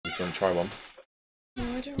you want to try one. No,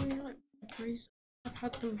 I don't really like blueberries. I've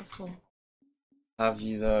had them before. Have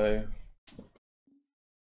you though?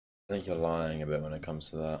 I think you're lying a bit when it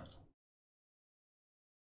comes to that.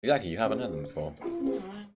 Exactly, you haven't had them before. No,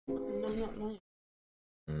 I'm not lying.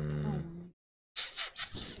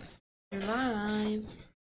 You're live.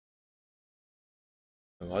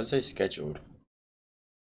 Why did it say scheduled?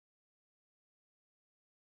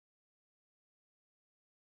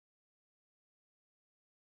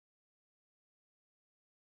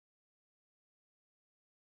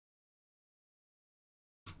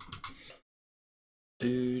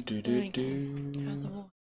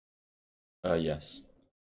 Yes.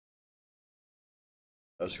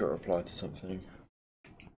 I just got to reply to something.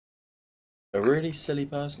 A really silly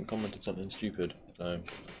person commented something stupid, so.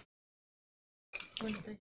 What did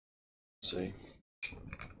they See.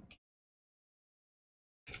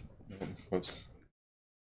 Whoops.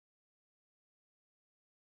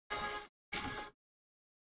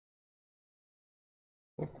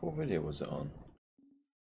 What video was it on?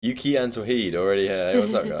 Yuki and Tawheed already here. Hey,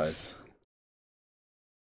 what's up, guys?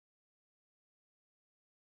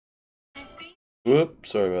 Whoop,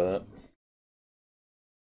 sorry about that.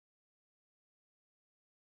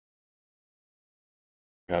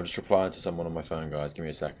 Okay, I'm just replying to someone on my phone, guys. Give me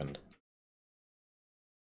a second.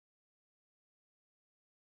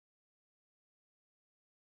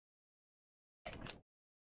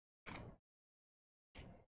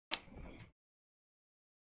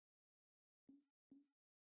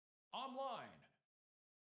 Online.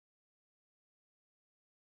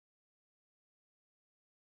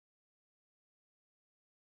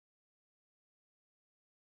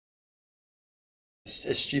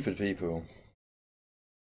 It's stupid people.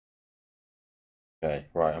 Okay,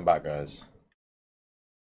 right, I'm back, guys.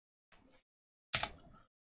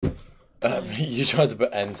 You tried to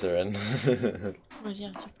put enter in. Why do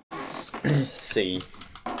you have to C.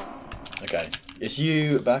 Okay, it's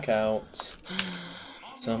you back out.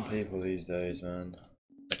 Some people these days, man.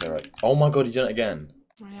 Okay, right. Oh my god, you done it again.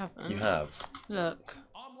 I haven't. You have. Look.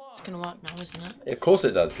 It's gonna work now, isn't it? Of course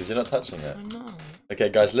it does, because you're not touching it. I know. Okay,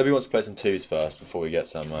 guys, Libby wants to play some twos first before we get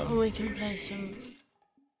some. Oh, we can play some.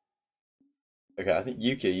 Okay, I think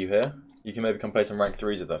Yuki, are you here? You can maybe come play some rank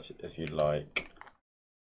threes with us if you'd like.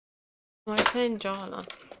 Am I playing Brawlhalla?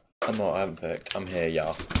 I'm not, I haven't picked. I'm here,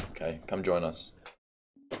 yeah. Okay, come join us.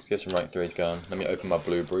 Let's get some rank threes going. Let me open my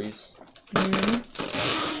blueberries.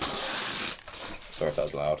 Sorry if that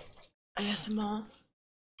was loud. ASMR.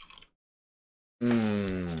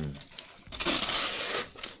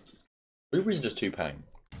 Blueberries are just too pang.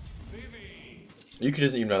 Yuki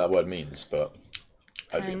doesn't even know that word means, but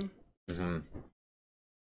I do.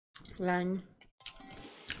 Lang.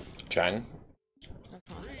 Chang? That's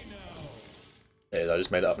not it. It is, I just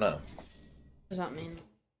made it up now. What does that mean?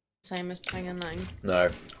 Same as Pang and Lang? No.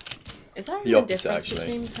 Is there The a opposite, difference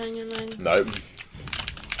actually. between Pang and Lang? Nope.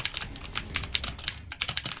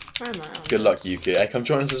 Where am I on? Good luck, Yuki. Hey, come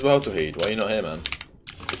join us as well, Tawheed. Why are you not here, man?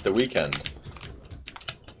 It's the weekend.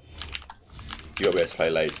 You gotta be able to play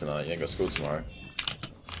late tonight. You ain't got school tomorrow.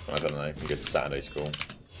 I don't know. You go to Saturday school.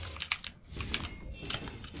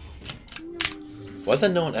 Why is there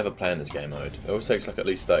no one ever playing this game mode? It always takes like at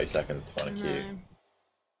least 30 seconds to find a queue.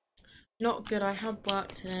 Not good. I have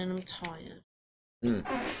work today and I'm tired.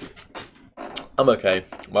 I'm okay.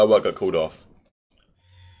 My work got called off.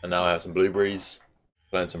 And now I have some blueberries.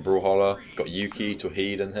 Playing some Brawlhalla. Got Yuki,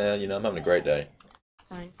 Tawheed in here. You know, I'm having a great day.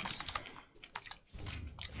 Thanks.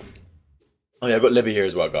 Oh yeah, I've got Libby here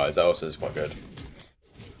as well, guys. That also is quite good.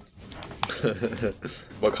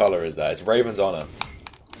 What colour is that? It's Raven's Honor.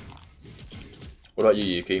 What about you,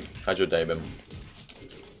 Yuki? How's your day been?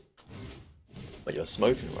 But you're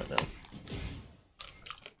smoking right now.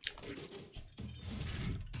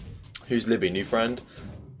 Who's Libby? New friend?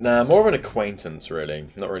 Nah, more of an acquaintance, really.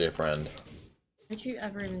 Not really a friend. Would you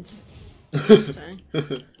ever even say?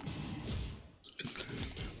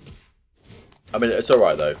 I mean, it's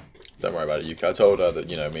alright though. Don't worry about it, Yuki. I told her that,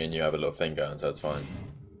 you know, me and you have a little thing going, so it's fine.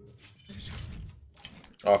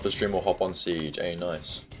 After stream, we'll hop on Siege. Hey,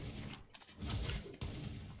 nice.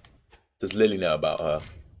 Does Lily know about her?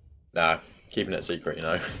 Nah, keeping it secret, you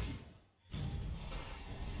know.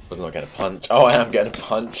 Was not getting a punch. Oh, I am getting a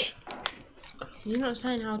punch. You're not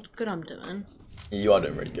saying how good I'm doing. You are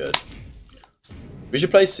doing really good. We should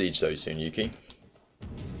play Siege though soon, Yuki.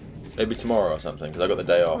 Maybe tomorrow or something, because I got the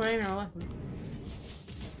day off.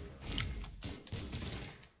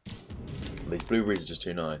 These blueberries are just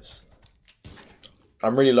too nice.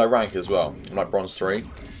 I'm really low rank as well. I'm like bronze 3,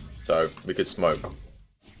 so we could smoke.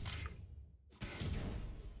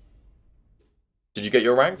 Did you get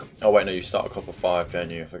your rank? Oh wait, no, you start a couple 5, don't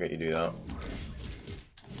you? I forget you do that.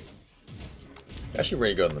 You're actually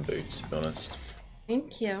really good on the boots, to be honest.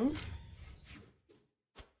 Thank you.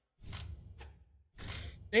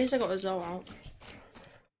 At least I got a Zoe out.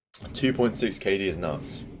 2.6 KD is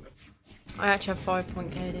nuts. I actually have 5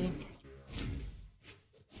 point KD.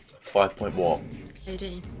 5 point what?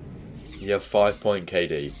 KD. You have 5 point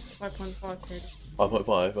KD. 5.5 KD.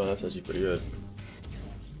 5.5? Oh, that's actually pretty good.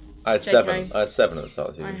 I had JK. 7. I had 7 at the start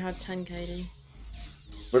of the I season. had 10 KD.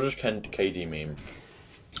 What does KD mean?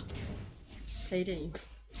 KD.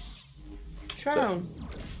 Shroud.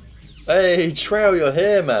 Hey, Trail, you're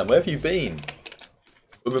here, man. Where have you been?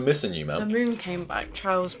 We've been missing you, man. So Moon came back.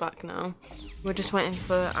 Trail's back now. We're just waiting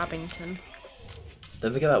for Abington.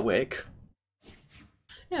 Don't forget about Wick.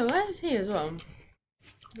 Yeah, where's he as well?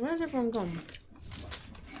 Where's everyone gone?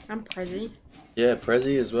 And Prezi. Yeah,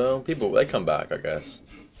 Prezi as well. People, they come back, I guess.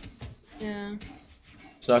 Yeah.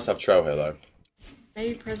 It's nice to have Trail here, though.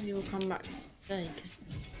 Maybe Prezi will come back today because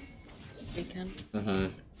weekend.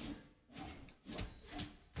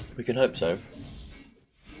 We can hope so.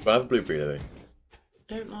 But I have a blueberry, though.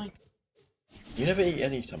 Don't like. You never eat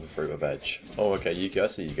any type of fruit or veg. Oh, okay, I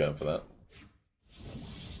see you going for that.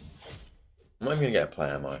 I'm not even gonna get a play,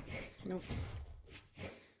 am I? Nope.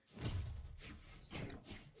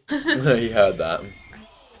 You heard that.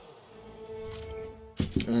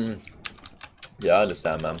 Yeah, I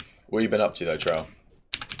understand, man. What have you been up to, though, Trail?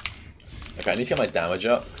 Okay, I need to get my damage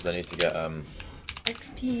up, because I need to get,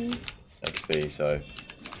 XP, so...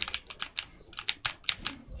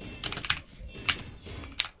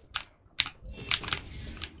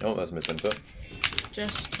 Oh, that's misinput.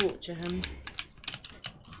 Just torture him.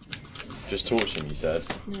 Just torch him, you said?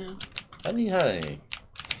 Yeah. I didn't even have any.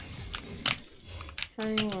 Tell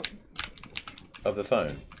you what. Of the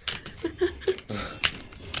phone.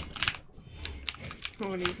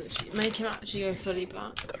 Oh, he's actually make him actually go fully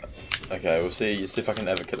black. Okay, we'll see if I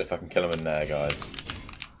can kill him in there, guys.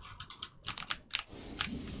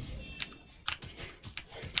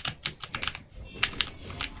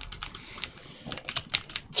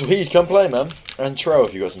 Sweet, come play, man. And Tro,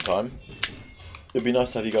 if you got some time. It'd be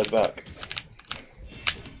nice to have you guys back.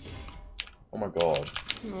 Oh my god.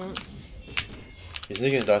 Right. He's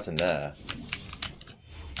nearly gonna die to Nair.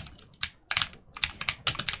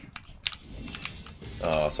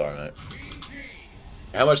 Oh, sorry, mate.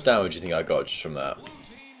 How much damage do you think I got just from that?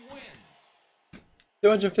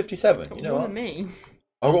 257. You know what? Me.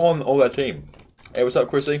 I got on all that team. Hey, what's up,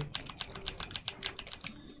 Chrissy?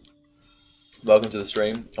 Welcome to the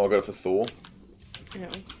stream. Oh, I got it for Thor. Yeah.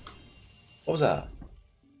 What was that?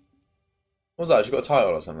 What was that? I just got a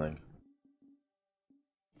title or something.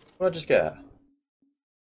 What did I just get?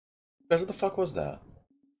 Guys, what the fuck was that?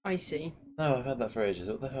 Icy. No, I've had that for ages.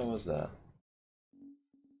 What the hell was that?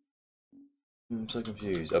 I'm so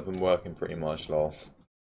confused. I've been working pretty much, lol.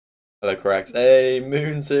 Hello, correct. Hey,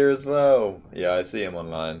 Moon's here as well. Yeah, I see him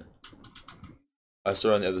online. I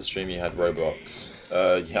saw on the other stream you had Roblox.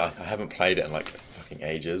 Yeah, I haven't played it in like fucking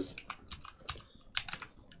ages.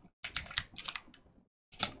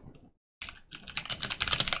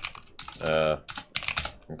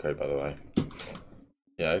 Okay, by the way.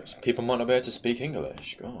 Yeah, people might not be able to speak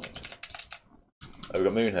English. God. Oh, we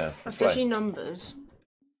got Moon here. Let's Especially play. numbers.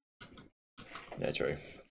 Yeah, true.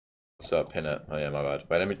 What's up, pin it? Oh yeah, my bad.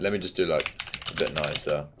 Wait, let me just do like a bit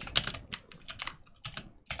nicer.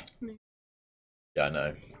 Yeah, I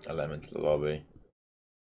know. I let him into the lobby.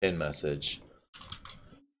 In message.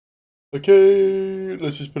 Okay,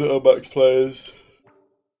 let's just put it on max players.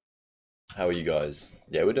 How are you guys?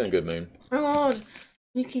 Yeah, we're doing good, Moon. Oh god.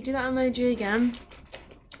 Yuki, do that emoji again.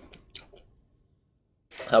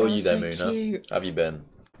 How are That you was there, so Moon? cute. How have you been?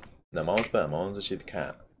 No, my one's better. My one's actually the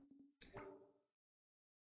cat.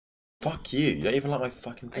 Fuck you. You don't even like my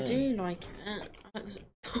fucking thing. I do like it. I like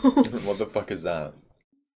this. What the fuck is that?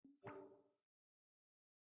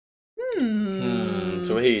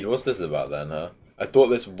 Tawheed, what's this about then, huh? I thought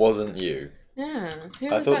this wasn't you. Yeah. Who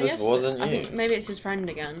was I thought that this yesterday? wasn't you. I think maybe it's his friend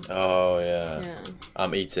again. Oh, yeah. Yeah.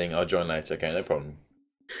 I'm eating. I'll join later. Okay, no problem.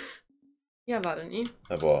 You have that, don't you?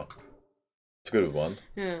 Have what? It's a good one.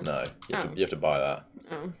 Yeah. No, you have to buy that.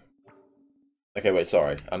 Oh. Okay, wait,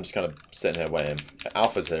 sorry. I'm just kind of sitting here waiting.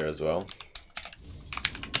 Alpha's here as well.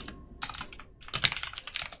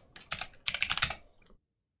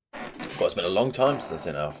 God, it's been a long time since I've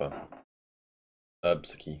seen Alpha.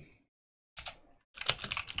 Saki.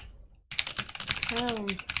 Oh.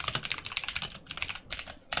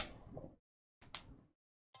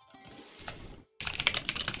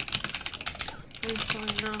 I'm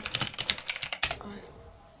fine now.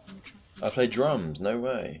 I play drums, no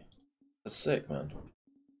way. That's sick, man.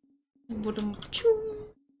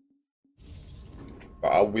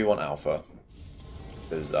 Right, we want Alpha.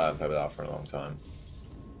 Because I haven't played with Alpha in a long time.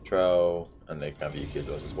 Trell, and they can have Yuki as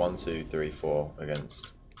well. So it's 1, 2, 3, 4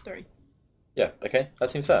 against 3. Yeah, okay,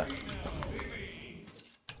 that seems fair.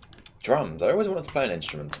 Drums. I always wanted to play an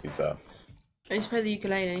instrument, to be fair. I used to play the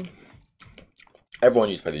ukulele. Everyone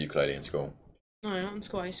used to play the ukulele in school. No, not in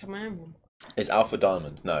school. I used to have my own one. Is Alpha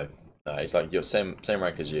Diamond? No. No, he's like your same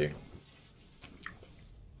rank as you.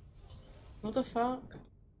 What the fuck?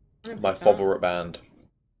 My favourite band.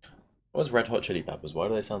 What was Red Hot Chili Peppers? Why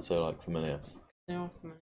do they sound so like familiar? They are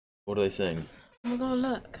familiar. What do they sing? Oh my god,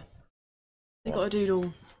 look. They got a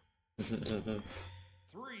doodle. 3,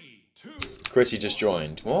 2. Chrissy just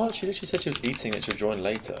joined. What? She literally said she was eating that she'll join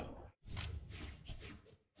later.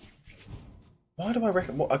 Why do I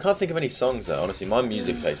reckon? Well, I can't think of any songs there, honestly. My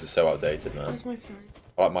music taste is so outdated, man. Where's my phone?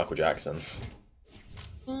 I like Michael Jackson.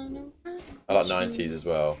 I like 90s as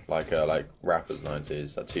well. Like rappers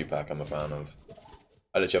 90s. That Tupac I'm a fan of.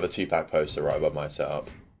 I literally have a Tupac poster right above my setup.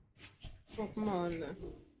 Oh, come on.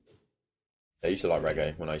 I used to like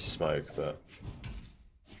reggae when I used to smoke, but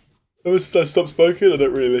ever since I stopped smoking, I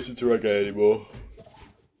don't really listen to reggae anymore.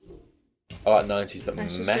 I like 90s, but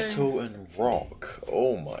metal and rock.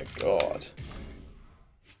 Oh my god.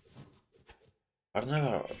 I don't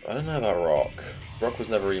know about rock. Rock was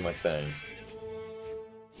never really my thing.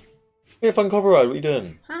 Yeah, fucking copyright. What are you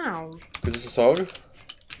doing? How? Is this a song?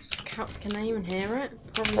 Can they even hear it?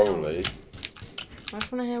 Probably. Not. I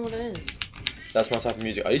just want to hear what it is. That's my type of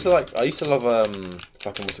music. I used to love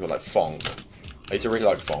fucking what's it called, like funk. I used to really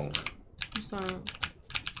like funk. What's that?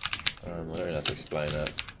 I don't really know how to explain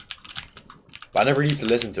it. But I never really used to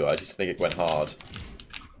listen to it. I just think it went hard.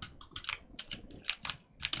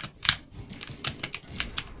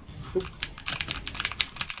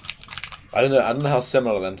 I don't know how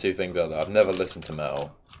similar them two things are though. I've never listened to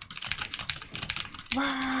metal.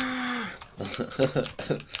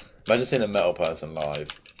 Imagine seeing a metal person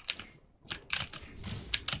live.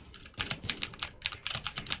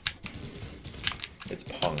 It's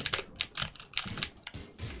punk.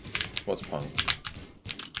 What's punk?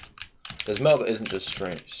 There's metal that isn't just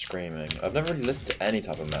screaming. I've never really listened to any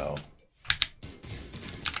type of metal.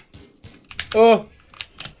 Oh!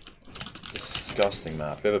 Disgusting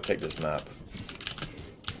map. Whoever picked this map.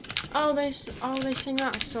 Oh, they sing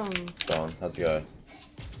that song. Go on, how's it go?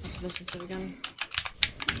 Let's listen to it again.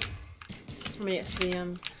 When we get to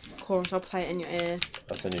the chorus, I'll play it in your ear.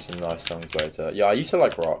 I'll send you some nice songs later. Yeah, I used to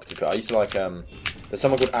like rock. I used to like there's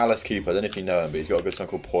someone called Alice Cooper. I don't know if you know him, but he's got a good song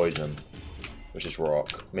called Poison, which is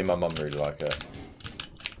rock. Me and my mum really like it.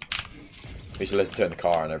 We used to listen to it in the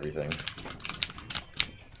car and everything.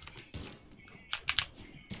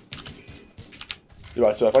 You're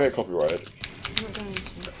right, so if I get copyrighted. I'm not going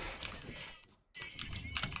to.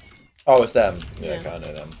 Oh, it's them. Yeah, Yeah. okay, I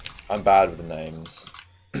know them. I'm bad with the names.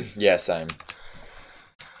 Yeah, same.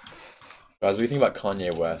 Guys, what do you think about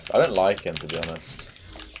Kanye West? I don't like him, to be honest.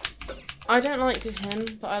 I don't like him,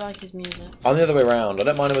 but I like his music. I'm the other way around. I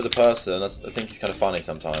don't mind him as a person. I think he's kind of funny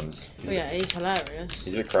sometimes. He's hilarious.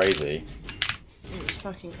 He's a bit crazy. It's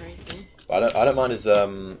fucking crazy. But I don't mind his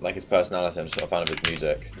his personality. I'm just not a fan of his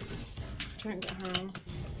music. I don't get how.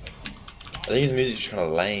 I think his music's just kind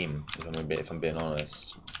of lame, if I'm being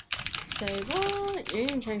honest. Say what? You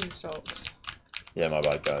didn't change the stocks. Yeah, my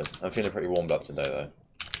bad, guys. I'm feeling pretty warmed up today, though.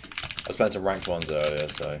 I was playing some ranked ones earlier,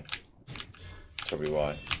 so that's probably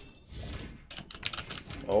why.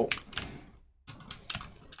 Oh.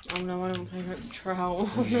 Oh no, I don't play like Trout.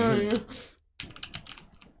 Oh no.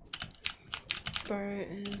 Bro,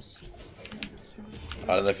 it is.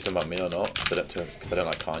 I don't know if you're talking about me or not, because I don't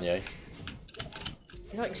like Kanye.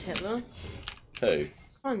 He likes Hitler. Who?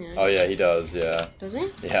 Kanye. Oh yeah, he does, yeah. Does he?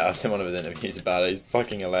 Yeah, I've seen one of his interviews about it. He's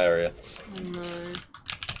fucking hilarious. Oh no.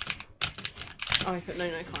 Oh, I put no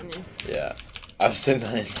Kanye. Yeah. I've seen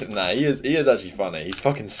that. Nah, he is actually funny. He's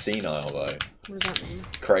fucking senile, though. What does that mean?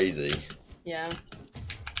 Crazy. Yeah.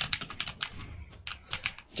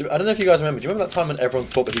 I don't know if you guys remember. Do you remember that time when everyone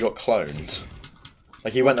thought that he got cloned?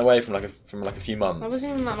 Like he went away from a few months. That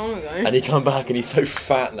wasn't even that long ago. And he come back and he's so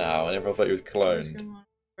fat now, and everyone thought he was cloned.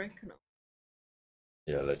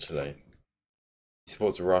 Yeah, literally. He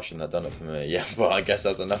supports Russia, and that done it for me. Yeah, but I guess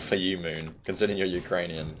that's enough for you, Moon, considering you're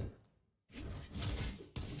Ukrainian.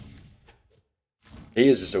 He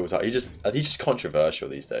is just all time. He's just controversial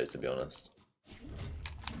these days, to be honest.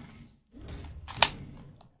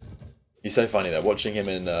 He's so funny though. Watching him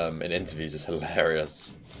in interviews is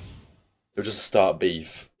hilarious. He'll just start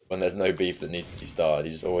beef when there's no beef that needs to be started.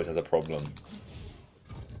 He just always has a problem.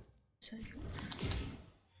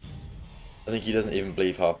 I I think he doesn't even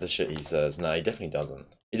believe half the shit he says. No, he definitely doesn't.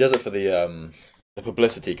 He does it for the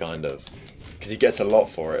publicity, kind of. Because he gets a lot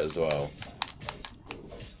for it as well.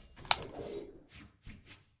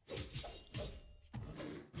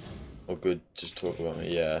 Or good, just talk about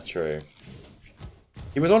me. Yeah, true.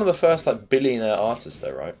 He was one of the first, like, billionaire artists,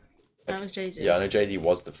 though, right? That was Jay-Z. Yeah, I know Jay-Z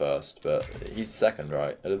was the first, but he's the second,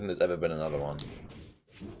 right? I don't think there's ever been another one.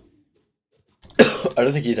 I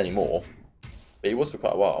don't think he is anymore. But he was for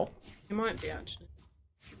quite a while. He might be, actually.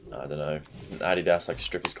 I don't know. Adidas, like,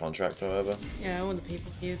 strip his contract or whatever. Yeah, all the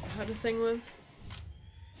people he had a thing with.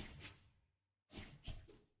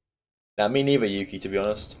 Nah, me neither, Yuki, to be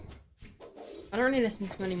honest. I don't really listen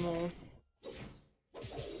to him anymore.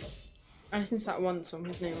 I listened to that one song,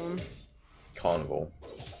 his new one. Carnival.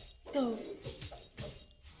 Go.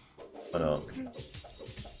 Why not?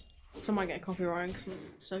 So I might get copyright because I'm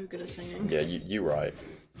so good at singing. Yeah, you right.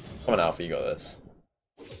 Come on, Alpha, you got this.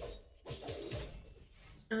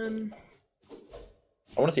 I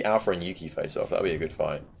want to see Alpha and Yuki face off. That'd be a good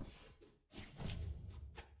fight.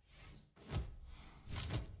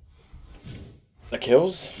 That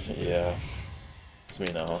kills? Yeah. It's me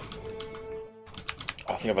now, huh?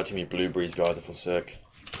 I think I've had too many blueberries, guys. I feel sick.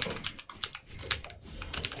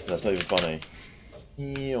 That's not even funny.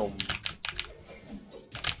 Yum.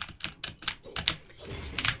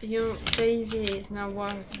 Jay-Z is now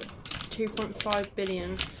worth 2.5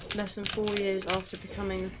 billion, less than 4 years after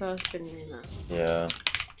becoming the first billionaire. Yeah.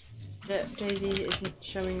 Jay-Z is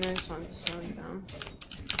showing no signs of slowing down.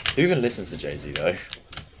 Who even listens to Jay-Z though?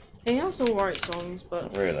 He has alright songs,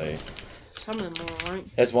 but Not really. some of them are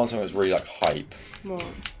alright. There's one song that's really like hype. What?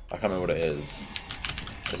 I can't remember what it is.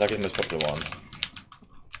 It's like his most popular one.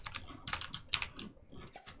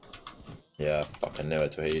 Yeah, fucking knew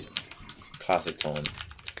it, Tweed. Classic taunt.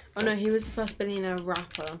 Oh no, he was the first billionaire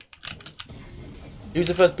rapper. He was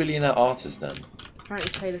the first billionaire artist then.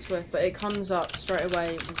 Apparently Taylor Swift, but it comes up straight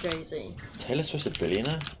away with Jay-Z. Taylor Swift's a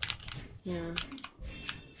billionaire? Yeah.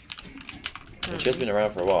 And she has been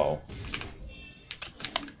around for a while.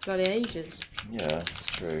 Bloody ages. Yeah, it's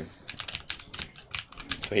true.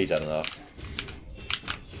 But he's had enough.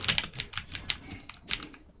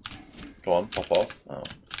 Go on, pop off. Oh.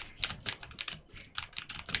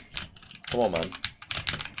 Come on, man.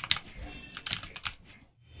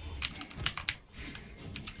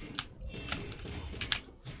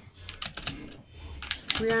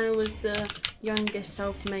 Rihanna was the youngest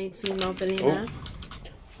self-made female billionaire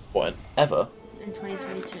What, ever? in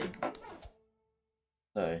 2022.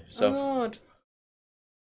 No, Oh so god.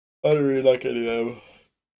 I don't really like any of them.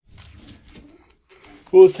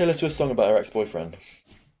 What was Taylor Swift's song about her ex-boyfriend?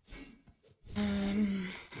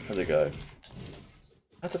 How'd it go?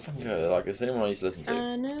 How'd it fucking go? Like, is anyone I used to listen to?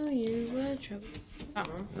 I know you were trouble. That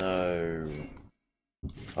one. No.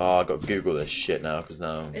 Oh, I got to Google this shit now, because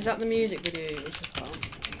now... Is that the music video you were talking about?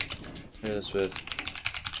 Taylor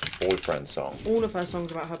Swift boyfriend song. All of her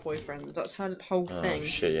songs about her boyfriend. That's her whole thing. Oh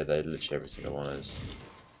shit, yeah, they literally every single one is.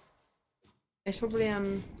 It's probably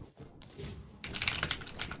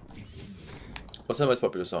What's her most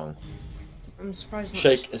popular song? I'm surprised not.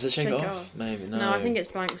 Shake, is it Shake It Off? Maybe, no. No, I think it's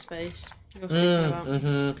Blank Space. You're speaking about.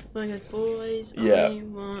 Mm-hmm. Like those boys. Yeah. I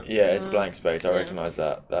want Yeah, it's your- Blank Space. I Yeah. recognise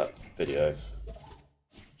that video.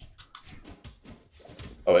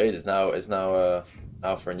 Oh, it is. It's now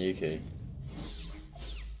Alpha and Yuki.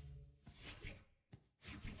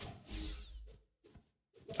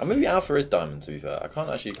 And maybe Alpha is Diamond, to be fair. I can't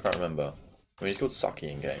actually quite remember. I mean, he's called Saki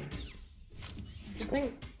in game. I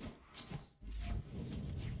think.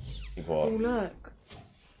 What? Oh look.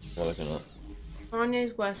 What looking at?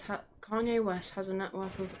 Kanye West has a net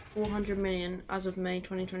worth of 400 million as of May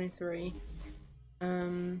 2023.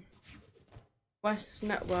 West's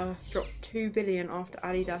net worth dropped 2 billion after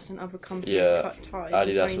Adidas and other companies cut ties.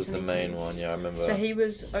 Adidas was the main one. Yeah, I remember. So he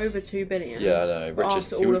was over 2 billion. Yeah, I know.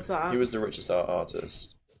 Richest. After all of that, he was the richest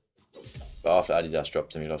artist. But after Adidas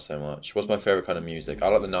dropped him, he lost so much. What's my favourite kind of music? I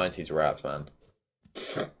like the 90s rap, man.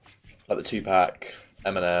 Like the Tupac,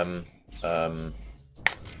 Eminem.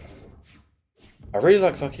 I really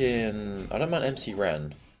like fucking... I don't mind MC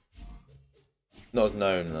Ren. Not as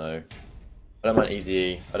known, though. I don't mind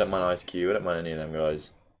Eazy-E. I don't mind Ice Cube. I don't mind any of them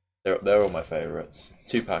guys. They're all my favourites.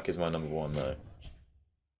 Tupac is my number one, though.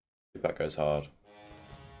 Tupac goes hard.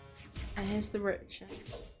 and here's the rich.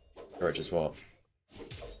 The richest what?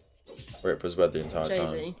 Rip was wed the entire Jay-Z.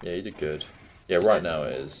 time. Yeah, you did good. Yeah, So- right now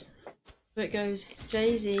it is. So it goes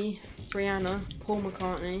Jay-Z, Rihanna, Paul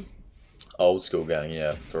McCartney. Old school gang,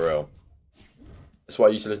 yeah, for real. That's what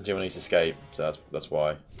I used to listen to when I used to skate, so that's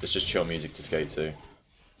why. It's just chill music to skate to.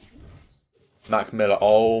 Mac Miller,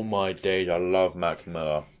 oh my days, I love Mac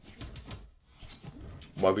Miller.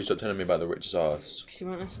 Why would you stop telling me about the richest artist? Because you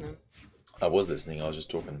weren't listening. I was listening, I was just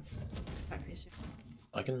talking. Exactly. So.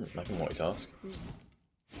 I can multitask.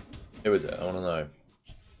 Who is it? I want to know.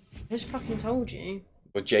 I just fucking told you.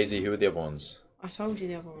 But Jay-Z, who are the other ones? I told you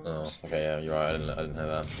the other ones. Oh, okay, yeah, you're right. I didn't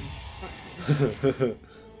know that.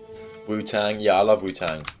 Wu-Tang, yeah, I love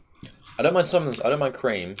Wu-Tang. I don't mind some of them. I don't mind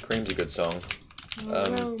Cream. Cream's a good song.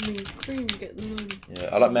 Well, me, Cream, get the money. Yeah,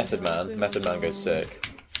 I like Method Man. Method Man goes sick.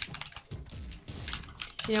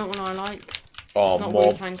 You know what one I like? Oh, it's not Mob.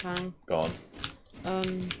 Wu-Tang Clan. Gone.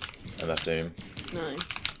 MF Doom. No.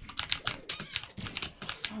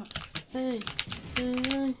 Hey,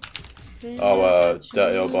 Oh,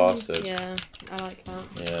 Dirty Old Bastard. Yeah, I like that.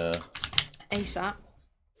 Yeah. ASAP.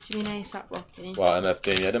 Do you mean ASAP Rocky? Well, MF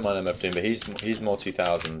Doom. Yeah, I don't mind MF Doom, but he's more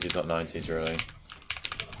 2000s. He's not 90s really.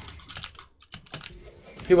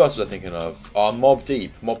 Who else was I thinking of? Oh, Mob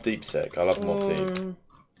Deep. Mob Deep's sick. I love Mob Deep.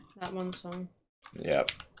 That one song. Yeah.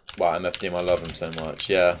 Wow, MF Doom. I love him so much.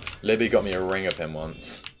 Yeah. Libby got me a ring of him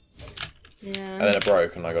once. Yeah. And then it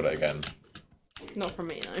broke, and I got it again. Not from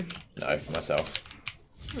me, no. No, for myself.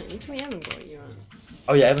 No, you told me Evan got you one.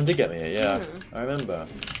 Oh yeah, Evan did get me it. Yeah, Yeah. I remember.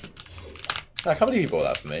 I can't believe he bought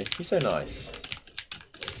that for me. He's so nice.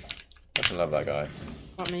 I can love that guy.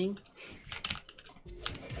 What, me?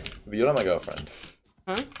 But you're not my girlfriend.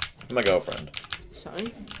 Huh? You're my girlfriend. So?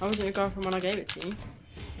 I wasn't your girlfriend when I gave it to you.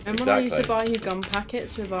 And when I used to buy you gum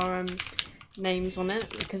packets with our names on it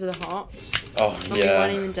because of the hearts. Oh, and yeah. we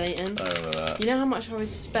weren't even dating. I remember that. You know how much I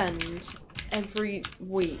would spend every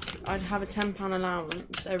week? I'd have a £10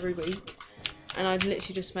 allowance every week. And I'd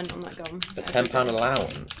literally just spend it on that gum. A £10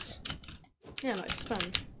 allowance? Yeah, like to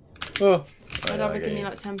spend. Oh. I'd either give me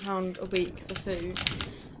like £10 a week for food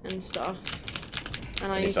and stuff.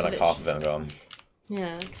 And I used to spend like half of it on gum.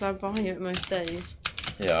 Yeah, because I'd buy it most days.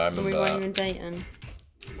 Yeah, I remember And we that. weren't even dating.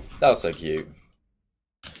 That was so cute.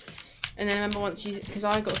 And then I remember once because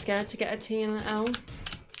I got scared to get a T and an L.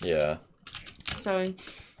 Yeah. So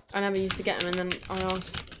I never used to get them, and then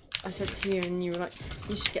I said to you, and you were like,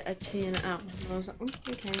 you should get a T and an L. And I was like,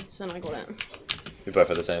 okay. So then I got it. We both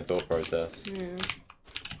had the same thought process. Yeah.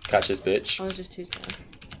 Catch this bitch. I was just too scared.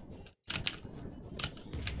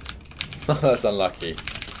 That's unlucky.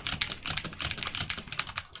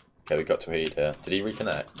 Okay, we got Tweed here. Did he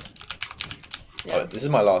reconnect? Yeah. Oh, this is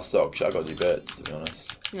my last stock. I got to do bits, to be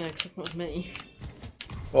honest. Yeah, except not with me.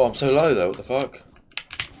 Oh, I'm so low though. What the fuck?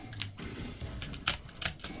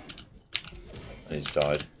 And he just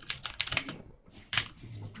died.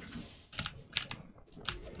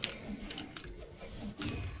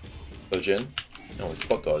 Dodge in. Oh, it's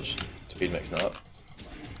spot dodge. Tweed mixing it up.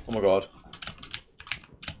 Oh my god.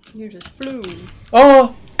 You just flew.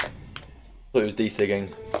 Oh! I thought it was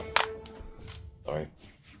de-sigging. Sorry.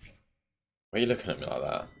 Why are you looking at me like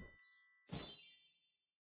that?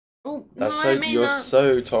 Oh, That's no, so. I mean You're that.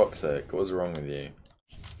 so toxic. What's wrong with you?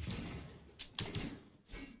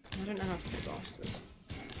 I don't know how to play Bastards.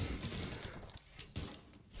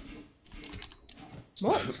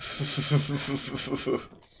 What?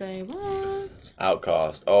 Say what?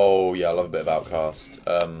 Outcast. Oh yeah, I love a bit of Outcast.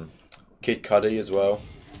 Kid Cudi as well.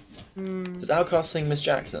 Does Outcast sing Miss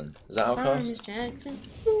Jackson? Is that Sorry, Miss Outcast? Jackson.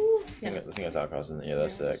 Ooh. I Yeah. think it's Outcast, isn't it? Yeah,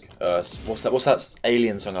 they're Yeah, sick. What's that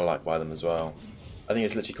alien song I like by them as well? I think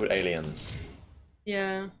it's literally called Aliens.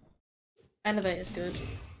 Yeah. Elevator's good.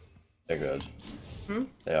 They're good. Hmm?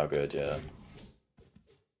 They are good, yeah.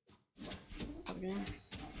 Okay.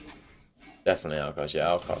 Definitely Outcast. Yeah,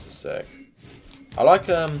 Outcast is sick. I like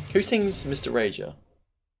who sings Mr. Rager?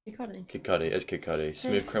 You got it. Kid Cudi. It's Kid Cudi.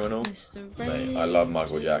 Smooth Criminal. Mr. Mate, I love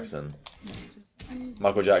Michael Rager. Jackson. Mr.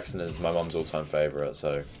 Michael Jackson is my mum's all-time favourite,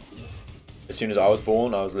 so as soon as I was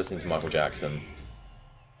born, I was listening to Michael Jackson.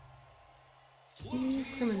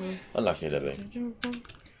 Criminal. Unlucky living.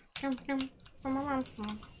 Look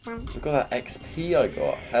at that XP I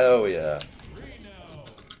got. Hell yeah.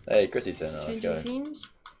 Hey, Chrissy's here now. Let's go. Changing teams.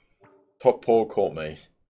 Top Paul caught me.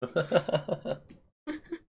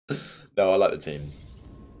 No, I like the teams.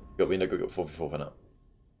 We got 4v4 for now.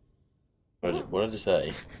 What did you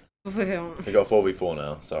say? We got 4v4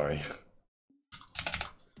 now, sorry.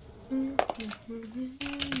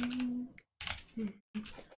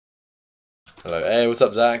 Hello, hey, what's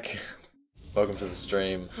up, Zach? Welcome to the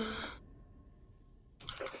stream.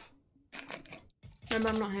 Remember,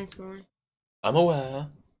 I'm not here tomorrow. I'm aware.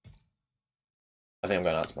 I think I'm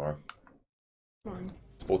going out tomorrow. Fine.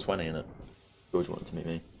 It's 4:20, isn't it? George wanted to meet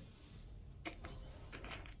me.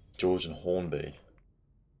 George and Hornby.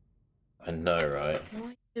 I know, right? Why are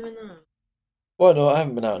you doing that? Why not? I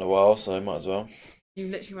haven't been out in a while, so I might as well. You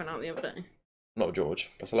literally went out the other day. Not with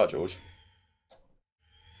George, but I like George.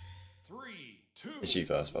 3, It's you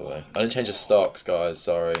first, by the way. I didn't change the stocks, guys.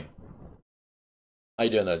 Sorry. How you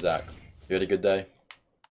doing, though, Zach? You had a good day?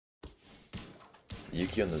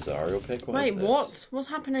 Yuki on the Zariel pick? Wait, what? What's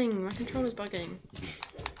happening? My controller's bugging.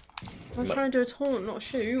 I was trying to do a taunt, not a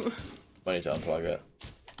shoot. I need to unplug it.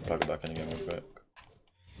 Plug it back in again real quick.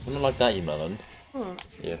 I'm not like that, you melon. What?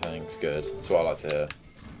 Yeah, thanks. Good. That's what I like to hear.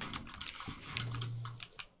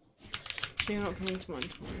 So you're not coming to mine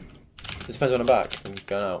tomorrow? It depends when I'm back. I'm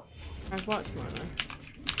going out. I've work tomorrow though.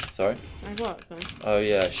 Sorry? I've work though. Oh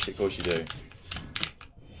yeah, shit, of course you do.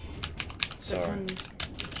 So Sorry.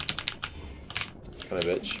 Come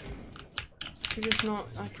here, bitch. Because if not,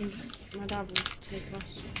 I can just... My dad will take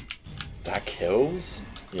us. That kills?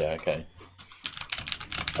 Yeah, okay.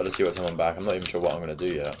 I'll just see what's on back. I'm not even sure what I'm going to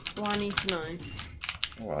do yet. Well, I need to know.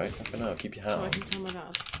 Alright, I don't know. Keep your hat So I on. can tell my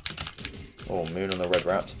dad. Oh, Moon on the Red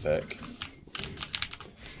Raptor pick.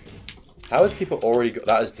 How has people already got...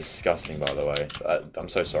 That is disgusting, by the way. I'm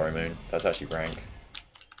so sorry, Moon. That's actually rank.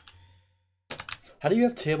 How do you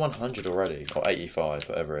have tier 100 already? Or 85,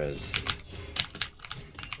 whatever it is.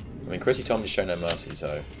 I mean, Chrissy told me to show no mercy,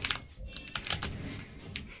 so...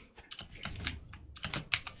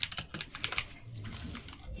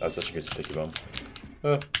 That's such a good sticky bomb.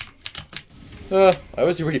 I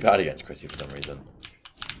always do really bad against Chrissy for some reason.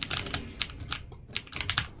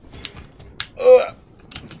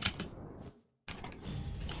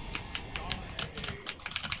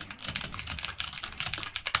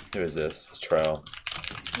 Who is this? It's Trail.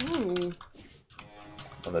 Ooh.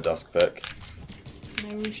 On the Dusk pick.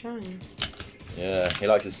 No will shine. Yeah, he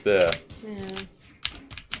likes his spear. Yeah.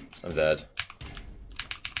 I'm dead.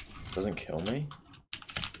 Doesn't kill me?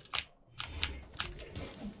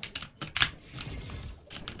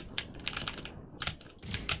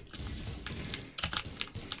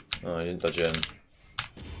 Oh, I didn't dodge in.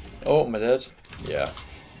 Oh, am I dead? Yeah.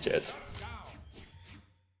 Shit.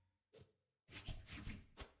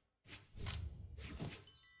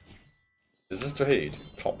 Is this Tahid?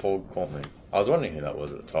 Top 4 caught me. I was wondering who that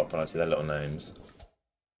was at the top when I see their little names.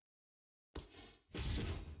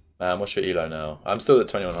 Man, what's your elo now? I'm still at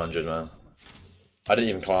 2100, man. I didn't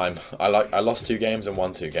even climb. I lost 2 games and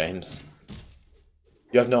won 2 games.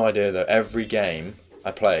 You have no idea though. Every game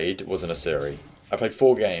I played was an Asuri. I played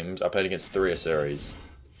 4 games. I played against 3 Asuris,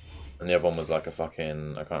 and the other one was like a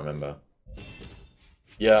fucking... I can't remember.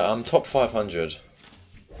 Yeah, I'm top 500.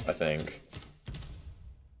 I think.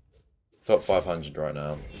 Top 500 right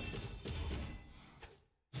now.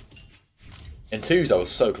 In 2s, I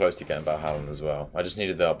was so close to getting Brawlhalla as well. I just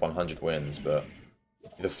needed the up 100 wins, but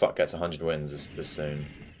who the fuck gets 100 wins this soon?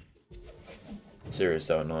 Serious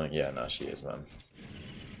so annoying. Yeah, no, she is, man.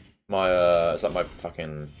 It's like my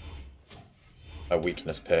fucking my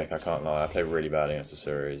weakness pick. I can't lie. I play really bad against the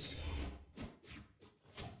series.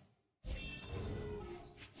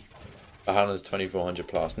 Brawlhalla's 2400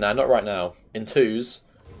 plus. Nah, not right now. In 2s,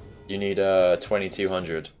 you need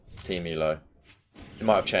 2200 team elo. It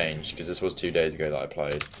might have changed because this was 2 days ago that I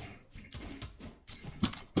played,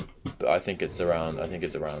 but I think it's around.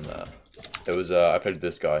 There. It was. I played with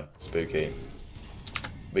this guy, Spooky.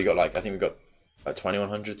 We got like I think we got like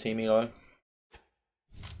 2100 team elo,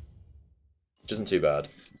 which isn't too bad.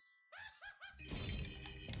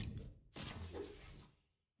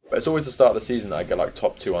 But it's always the start of the season that I get like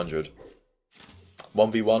top 200.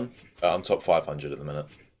 1v1. I'm top 500 at the minute.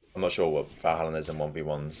 I'm not sure what Brawlhalla is in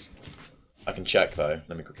 1v1s. I can check though.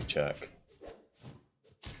 Let me quickly check.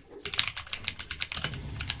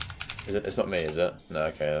 Is it? It's not me, is it? No.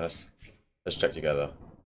 Okay. Let's check together.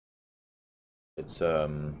 It's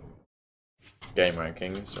game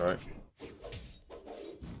rankings, right?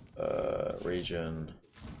 Region,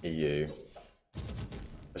 EU.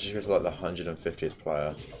 Let's just go to like the 150th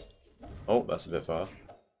player. Oh, that's a bit far.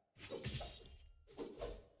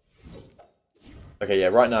 Okay, yeah.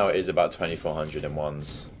 Right now it is about 2400 in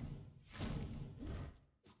 1s.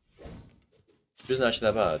 Which isn't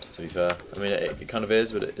actually that bad, to be fair. I mean, it kind of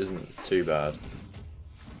is, but it isn't too bad.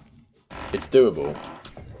 It's doable.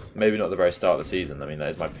 Maybe not at the very start of the season. I mean, that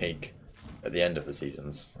is my peak at the end of the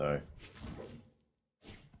seasons, so...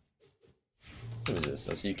 Who is this?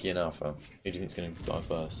 That's Yuki and Alpha. Who do you think's going to die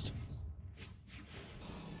first?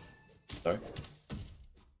 Sorry?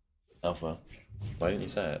 Alpha. Why didn't you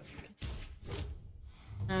say it?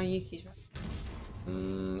 No, Yuki's right.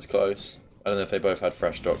 It's close. I don't know if they both had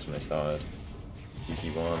fresh stocks when they started.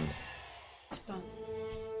 Yuki won. Do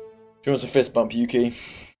you want to fist bump Yuki?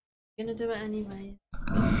 I'm gonna do it anyway.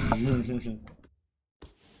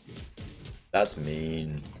 That's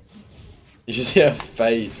mean. You should see her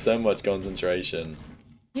face, so much concentration.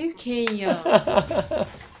 Yuki!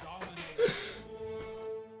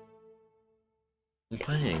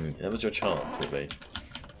 playing. That was your chance, Libby.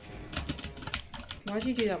 Why do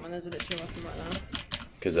you do that when there's a literal weapon right now?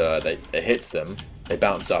 Because it hits them, they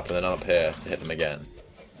bounce up, and then up here to hit them again.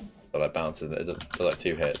 So like bounces, they're like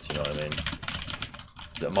 2 hits, you know what I mean?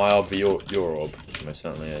 Is it my orb or your orb? It most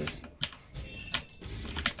certainly is.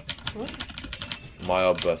 What? My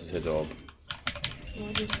orb versus his orb.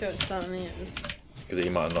 Why do you go it certainly is? Because he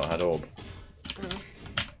might have not had orb. Oh.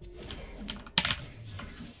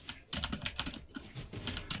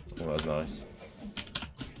 Oh, that was nice.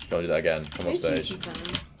 Gotta do that again. Come off Who's stage. Yuki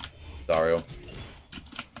playing? Zariel.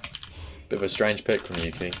 Bit of a strange pick from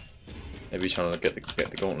Yuki. Maybe he's trying to get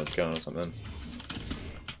the gauntlets going or something.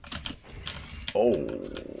 Oh.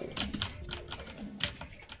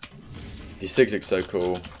 The Sigzig's so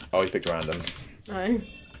cool. Oh, he picked random. No.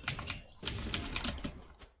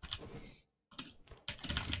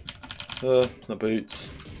 The boots.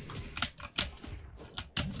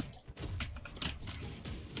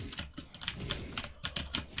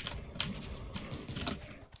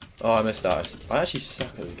 Oh, I missed that. I actually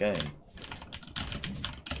suck at the game.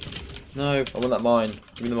 No, I want that mine.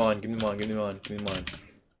 Give me the mine, give me the mine, give me the mine, give me the mine.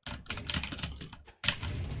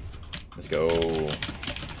 Let's go.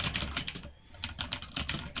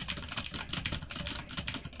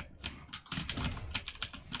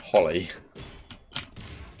 Holly.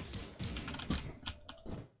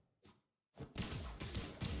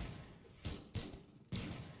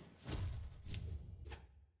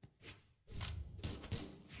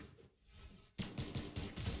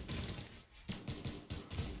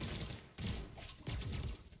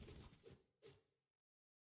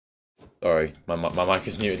 Sorry, my mic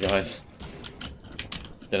is muted, guys.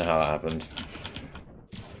 Don't know how that happened.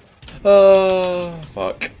 Oh,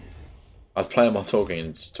 fuck. I was playing while talking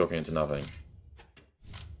and just talking into nothing.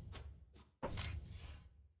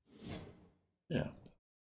 Yeah.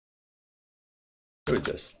 Who is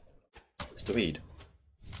this? It's David.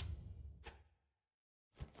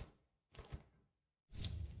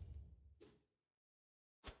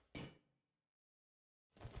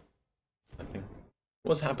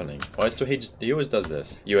 What's happening? Why is he always does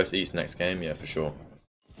this? US East next game? Yeah, for sure.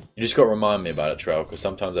 You just got to remind me about it, Trell, because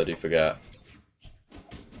sometimes I do forget.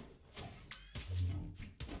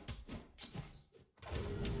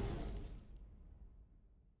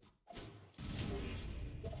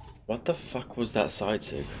 What the fuck was that side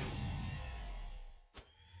sig?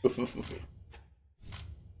 Who do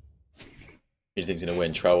you think's gonna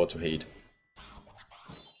win, Trell or Tawheed?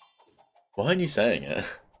 Why aren't you saying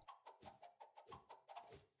it?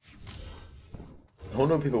 I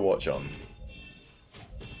wonder what people watch on.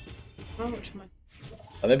 I watch my.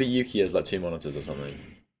 Or maybe Yuki has like 2 monitors or something.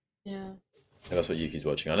 Yeah. Maybe that's what Yuki's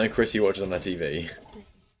watching. I know Chrissy watches on their TV.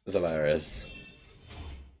 That's hilarious.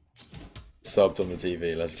 Subbed on the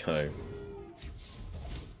TV, let's go.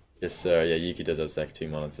 Yes sir, yeah, Yuki does have 2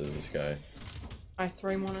 monitors, let's go. I have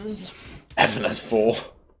 3 monitors. Evan has 4.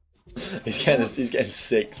 He's getting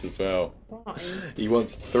 6 as well. Why? He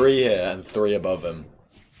wants 3 here and 3 above him.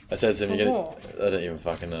 I said to him, For "You're what? gonna." I don't even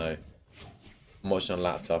fucking know. I'm watching on a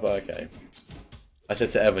laptop. Oh, okay. I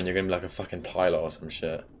said to Evan, "You're gonna be like a fucking pilot or some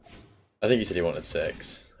shit." I think he said he wanted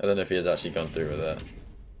 6. I don't know if he has actually gone through with it.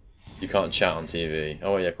 You can't chat on TV.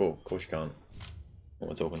 Oh yeah, cool. Of course you can't. What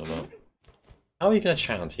we're talking about. How are you gonna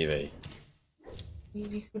chat on TV?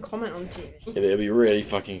 You can comment on TV. It'll be really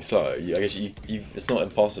fucking slow. I guess it's not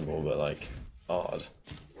impossible, but like hard.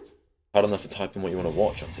 Hard enough to type in what you want to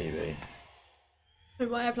watch on TV. We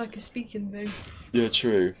might have like a speaking thing. Yeah,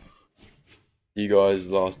 true. You guys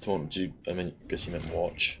last tournament, I guess you meant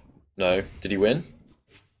watch. No? Did he win?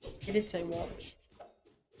 He did say watch.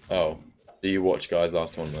 Oh. Do you watch guys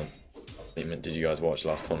last tournament? Did you guys watch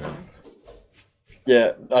last tournament?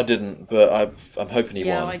 Yeah, I didn't, but I'm hoping he won.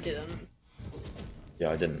 Yeah, I didn't. Yeah,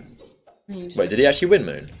 I didn't. Wait, Wait, did he actually win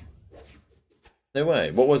Moon? No way.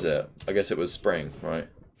 What was it? I guess it was spring, right?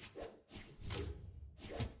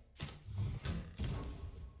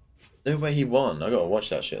 No way he won. I gotta watch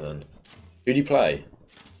that shit then. Who'd he play?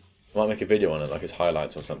 I might make a video on it, like his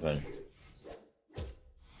highlights or something.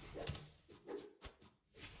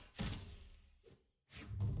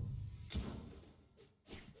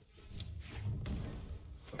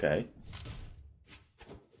 Okay.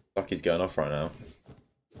 Lucky's going off right now.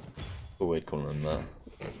 A weird calling him that.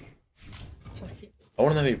 I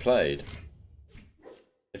want to know who he played.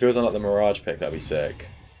 If it was on like the Mirage pick, that'd be sick.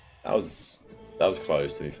 That was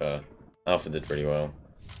close, to be fair. Alpha did pretty well.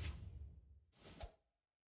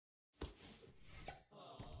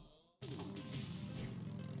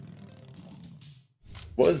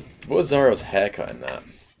 What was Zariel's haircut in that?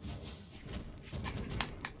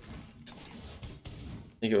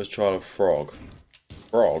 I think it was Trial of Frog.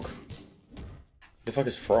 Frog? The fuck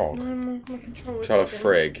is frog? My controller. Child of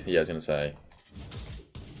frig. Yeah, I was gonna say.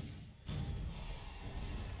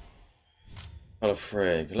 Child of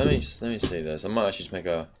frig. Let me see this. I might actually just make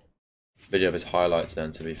a video of his highlights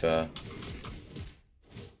then. To be fair,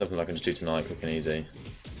 something I can just do tonight, quick and easy.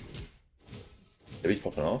 If he's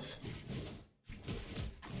popping off.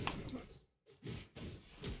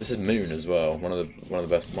 This is Moon as well. One of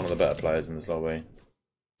the better players in this lobby.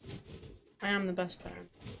 I am the best player.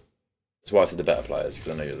 That's why I said the better players,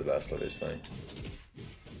 because I know you're the best, obviously.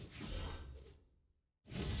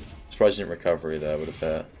 Surprised you didn't recovery there, would have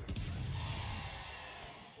hurt.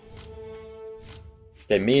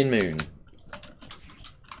 Okay, me and Moon.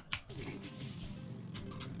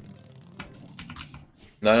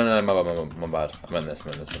 No, my bad. I meant this.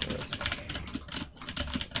 He's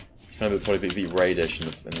going to probably beat Radish in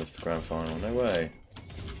the grand final. No way.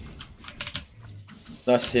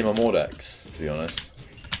 Nice to see him on more decks, to be honest.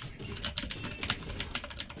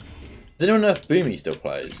 Does anyone know if Boomy still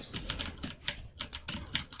plays?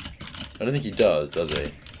 I don't think he does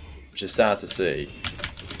he? Which is sad to see.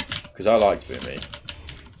 Because I liked Boomy.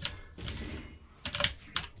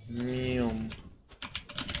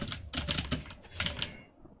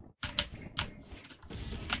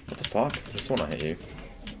 What the fuck? I just want to hit you.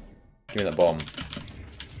 Give me that bomb.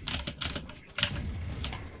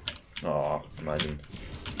 Oh, imagine.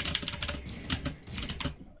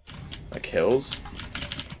 That kills?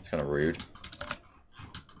 It's kind of rude.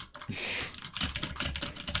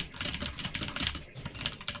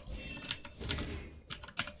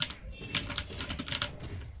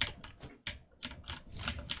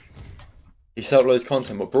 He uploads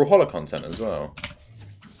content, but Brawlhalla content as well.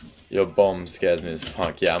 Your bomb scares me as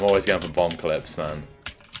fuck. Yeah, I'm always going for bomb clips, man.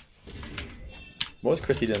 What was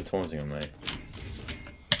Chrissy doing taunting on me?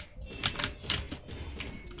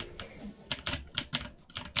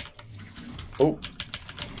 Oh.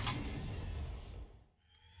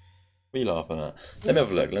 What are you laughing at? Let me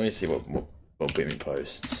have a look. Let me see what Boomy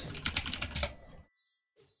posts.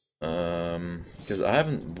 Because I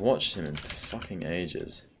haven't watched him in fucking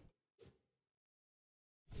ages.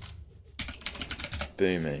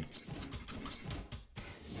 Boomy.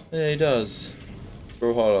 Yeah, he does.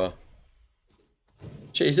 Brawlhalla.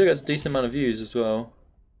 Shit, he still gets a decent amount of views as well.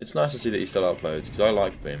 It's nice to see that he still uploads, because I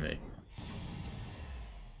like Boomy.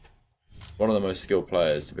 One of the most skilled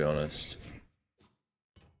players, to be honest.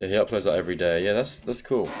 Yeah, he uploads that every day. Yeah, that's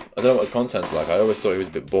cool. I don't know what his content's like. I always thought he was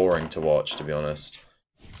a bit boring to watch, to be honest.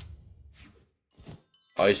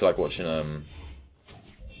 I used to like watching,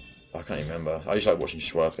 I can't even remember. I used to like watching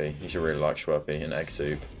Schwerpy. I used to really like Schwerpy and Egg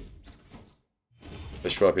Soup.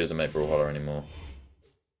 But Schwerpy doesn't make Brawlhalla anymore.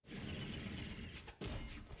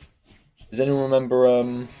 Does anyone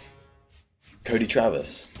remember Cody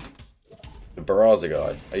Travis? The Barraza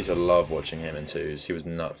guy. I used to love watching him in twos. He was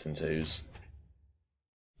nuts in twos.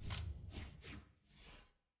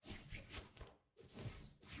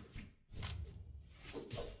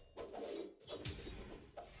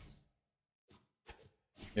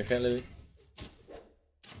 You okay, Lily?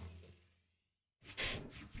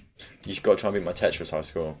 You've got to try and beat my Tetris high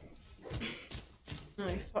score. No,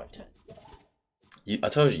 fucked it. I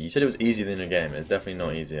told you, you said it was easier than a game. It's definitely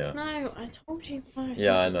not easier. No, I told you. No,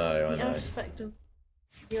 Yeah, I know. the aspect of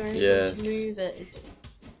you're able Yes. to move it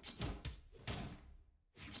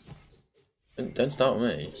is. Don't start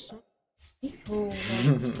with me. People.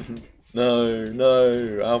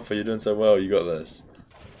 No, Alpha, you're doing so well. You got this.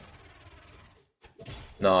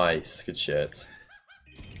 Nice, good shit.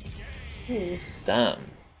 Ooh,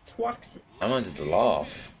 Damn, twax it. I minded the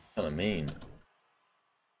laugh. Kind of mean.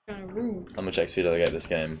 Kind of rude. How much XP did I get this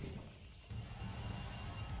game?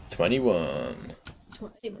 21.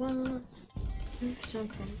 21.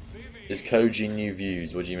 Something. Is Koji new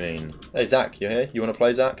views? What do you mean? Hey Zach, you here? You want to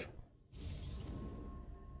play, Zach?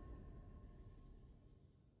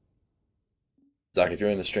 Zach, if you're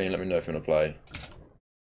in the stream, let me know if you want to play.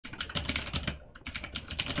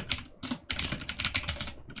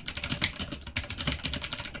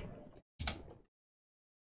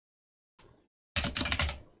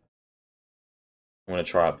 I'm going to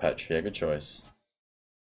try out Petri. Yeah, good choice.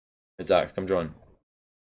 Hey Zach, come join.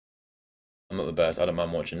 I'm not the best. I don't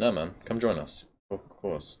mind watching. No, man. Come join us. Of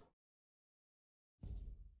course.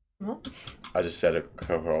 What? I just fed a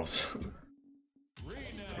cross.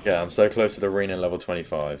 Okay, I'm so close to the arena level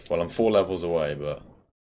 25. Well, I'm 4 levels away, but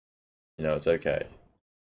you know, it's okay.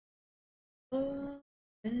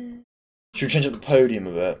 Should we change up the podium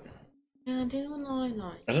a bit? Yeah, do the one I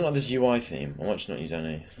like. I don't like this UI theme. I might just not use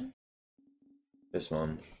any. This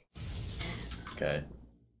one. Okay.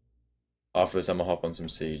 After this, I'm gonna hop on some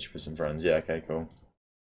Siege for some friends. Yeah, okay, cool.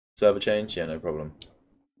 Server change? Yeah, no problem.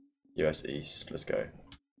 US East, let's go.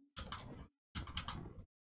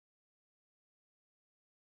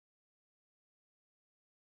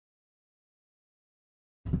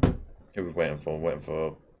 Who are we waiting for? Waiting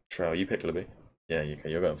for Trail. You pick Libby. Yeah,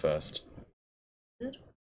 okay, you're going first. Good.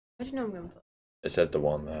 How do you know I'm going for? It says the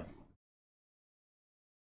one there.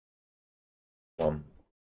 One.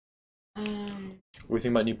 What do you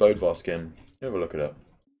think about new Bodvar skin? Have a look at it.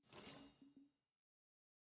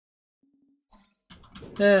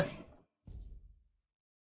 Yeah.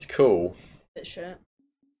 It's cool. Bit shit.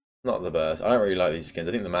 Not the best. I don't really like these skins.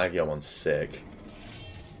 I think the Magyar one's sick.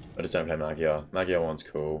 I just don't play Magyar. Magyar one's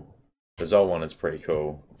cool. The Zol one is pretty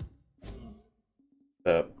cool.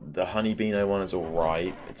 The Honey Beano one is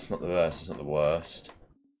alright. It's not the best, it's not the worst.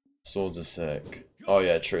 Swords are sick. Oh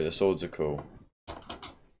yeah, true, the swords are cool.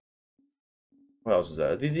 What else is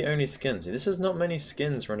there? Are these the only skins? This is not many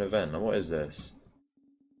skins for an event. Now, what is this?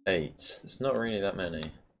 8. It's not really that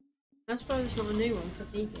many. I suppose it's not a new one for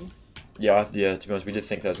Phoebe. Yeah, yeah, to be honest, we did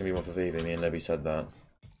think there was going to be one for Vivi. Me and Libby said that.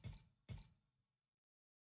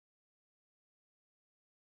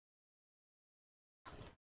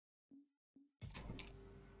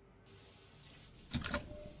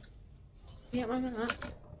 Yeah, my map.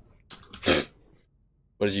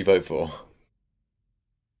 What did you vote for?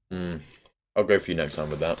 I'll go for you next time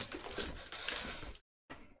with that.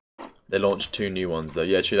 They launched 2 new ones though.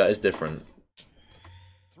 Yeah, true, that is different.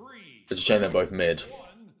 It's a shame they're both mid.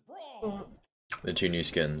 What? The 2 new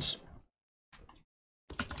skins.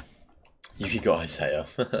 You got Isaiah.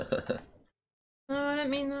 No, I don't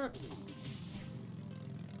mean that.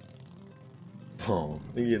 Oh,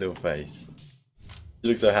 look at your little face. You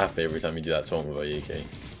look so happy every time you do that taunt with Yuki.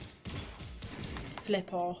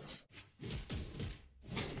 Flip off.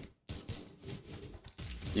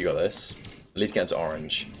 You got this. At least get into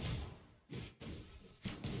orange.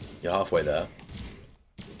 You're halfway there.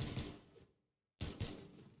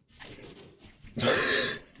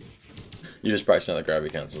 You're just practicing the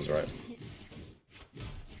gravity cancels, right?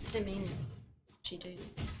 I mean, she do.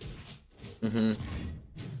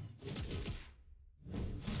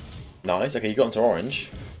 Nice, okay, you got into orange.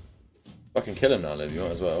 Fucking kill him now, Liv, you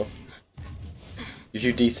might as well. You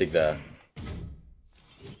should D-Sig there.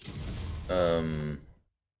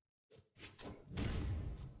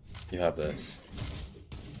 You have this.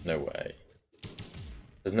 No way.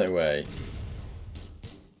 There's no way.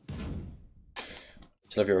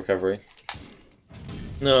 Just love your recovery.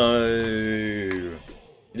 No. You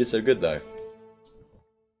did so good though.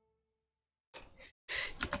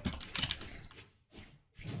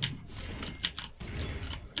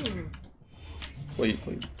 Wait,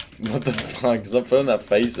 what the fuck? Stop putting that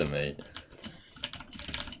face at me.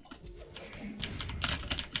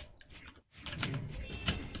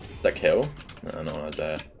 That kill? No, not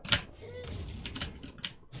Isaiah.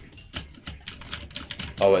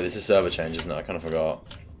 Oh wait, this is server change, isn't it? I kind of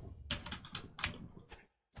forgot.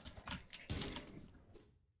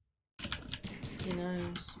 He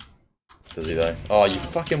knows. Does he though? Oh, you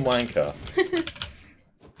fucking wanker. I had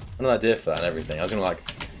an idea for that and everything. I was gonna like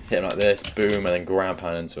hit him like this, boom, and then grab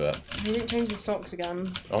pound into it. He didn't change the stocks again.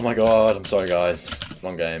 Oh my god, I'm sorry guys. It's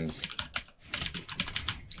long games.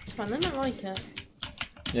 It's fine, they don't like it.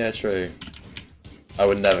 Yeah, true. I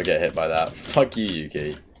would never get hit by that. Fuck you,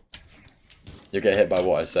 Yuki. You'll get hit by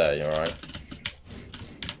what I say, alright?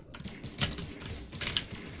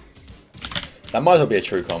 That might as well be a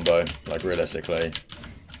true combo, like realistically.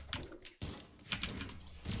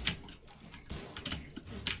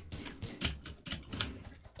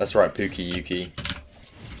 That's right, Pookie Yuki.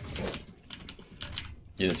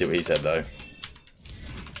 You didn't see what he said though.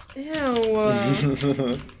 Ew.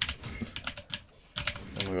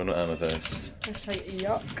 Oh my god, not amethyst. Hashtag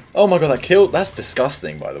yuck. Oh my god, that killed. That's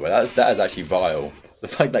disgusting, by the way. That is actually vile. The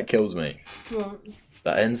fact that kills me. What?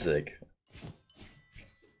 That Enzig.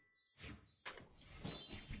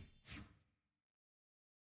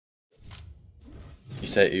 You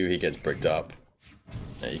say, ooh, he gets bricked up.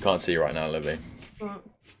 Yeah, you can't see right now, Libby. What?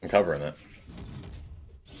 I'm covering it.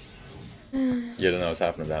 You don't know what's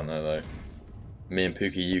happening down there, though. Me and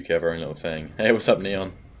Pookie Yuki have our own little thing. Hey, what's up,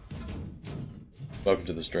 Neon? Welcome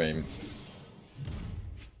to the stream.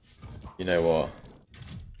 You know what?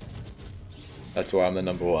 That's why I'm the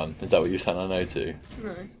number 1. Is that what you're saying I know to?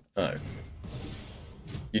 No. Oh.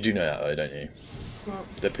 You do know that though, don't you? What?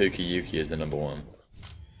 That Pookie Yuki is the number 1.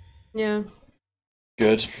 Yeah.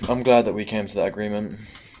 Good. I'm glad that we came to that agreement.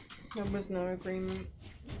 There was no agreement.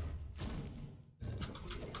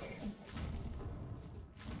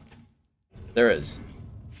 There is.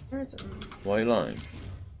 Where is it? Why are you lying?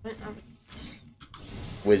 I don't have it.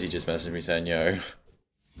 Wizzy just messaged me saying, yo.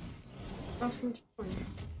 Ask him to join.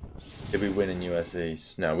 Did we win in US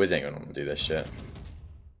East? No, Wiz ain't gonna do this shit.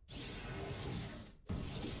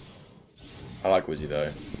 I like Wizzy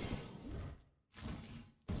though.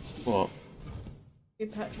 What? Two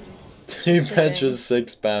Petras. Two Petras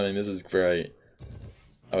 6 spamming, this is great.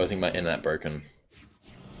 Oh, I think my internet broken.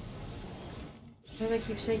 Why do they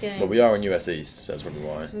keep saying? Well, we are in US East, so that's probably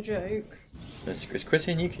why. It's a joke. It's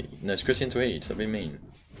Chrissy and Yuki. No, it's Chrissy and Tweed, that'd be mean.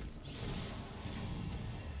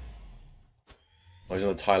 Oh, he's on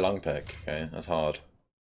the Tai Lung pick. Okay, that's hard.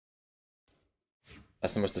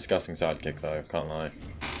 That's the most disgusting sidekick though, can't lie.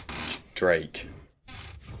 Drake.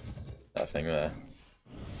 That thing there.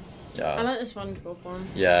 Yeah. I like the SpongeBob one.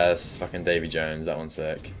 Yes, fucking Davy Jones, that one's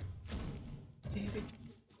sick. David.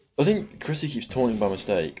 I think Chrissy keeps taunting by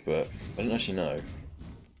mistake, but I don't actually know.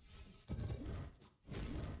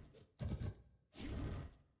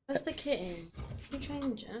 Where's the kitten? Can you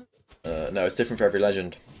change it? No, it's different for every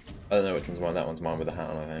legend. I don't know which one's mine. That one's mine with a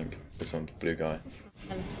hat on, I think. This one's blue guy.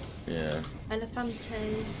 Elephant. Yeah.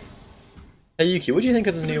 Elephante. Hey Yuki, what do you think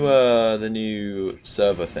of the new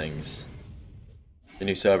server things? The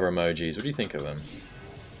new server emojis. What do you think of them?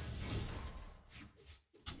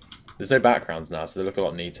 There's no backgrounds now, so they look a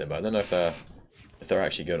lot neater. But I don't know if they're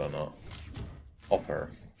actually good or not. Opera.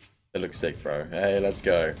 They look sick, bro. Hey, let's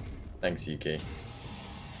go. Thanks, Yuki.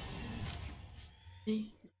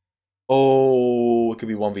 Oh, it could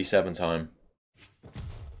be 1v7 time.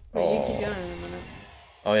 Wait, Yuki's going in a minute.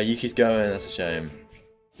 Oh yeah, Yuki's going. That's a shame.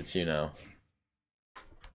 It's you now.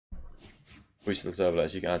 Boost the server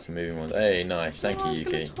lets you can add some moving ones. Hey, nice. Thank you,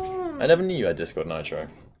 Yuki. I never knew you had Discord Nitro.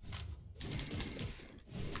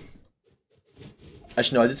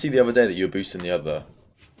 Actually, no, I did see the other day that you were boosting the other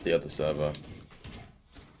server.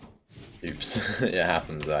 Oops. It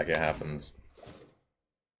happens, Zach. It happens.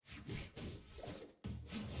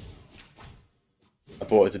 I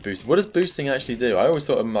bought it to boost. What does boosting actually do? I always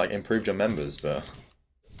thought it like improved your members, but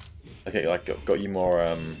okay, like got you more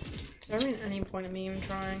Is there any point in me even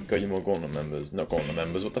trying? Got you more Gauntlet members. Not Gauntlet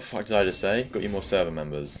members. What the fuck did I just say? Got you more server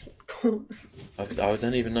members. I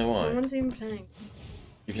don't even know why. No one's even playing.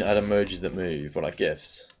 You can add emojis that move, or like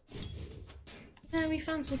GIFs. Yeah, we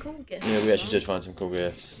found some cool gifts. Yeah, we actually did find some cool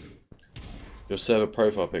GIFs. Your server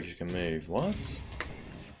profile picture can move. What?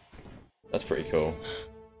 That's pretty cool.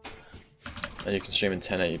 And you can stream in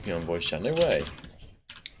 1080p on voice chat. No way.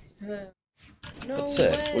 No That's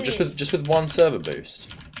sick. way. Well, just with one server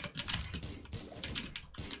boost.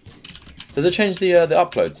 Does it change the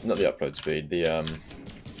uploads? Not the upload speed. The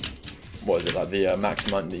what is it like? The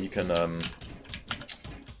maximum that you can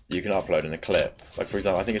upload in a clip. Like for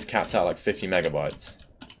example, I think it's capped out like 50 megabytes.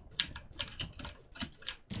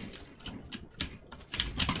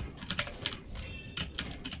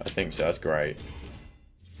 I think so. That's great.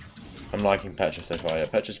 I'm liking Petra so far. Yeah,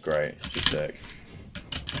 Petra's great. She's sick.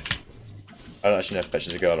 I don't actually know if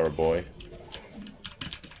Petra's a girl or a boy.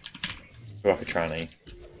 Or like a tranny.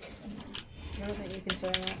 I don't think you can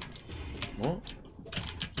say that. What?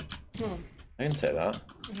 Come on. I can say that.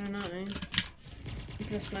 I don't know.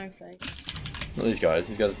 People are snowflakes. Not these guys.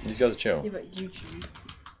 These guys are chill. Yeah, but YouTube.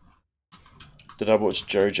 Did I watch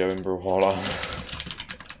JoJo in Brawlhalla?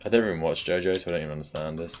 I never even watched JoJo, so I don't even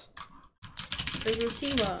understand this. JoJo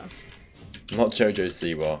Siwa. Not JoJo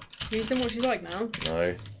Siwa. Have you seen what she's like now?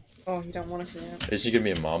 No. Oh, you don't want to see it. Is she gonna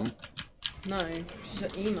be a mum? No, she's an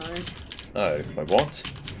emo. Oh, wait,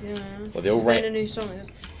 what? Yeah. Well, they all She's made a rain. new song that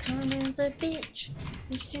goes, "Come as a bitch."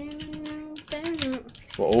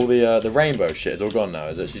 Well, all the rainbow shit is all gone now,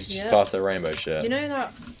 is it? She's just Yeah. past that rainbow shit. You know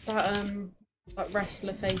that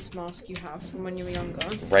wrestler face mask you have from when you were younger?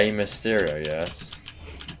 Rey Mysterio, yes.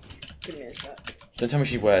 Give me a sec. Don't tell me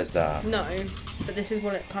she wears that. No, but this is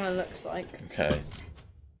what it kind of looks like. Okay.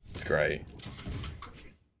 That's great.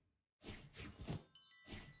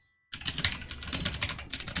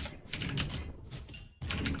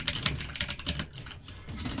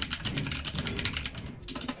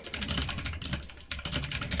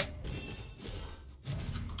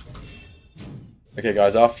 Okay,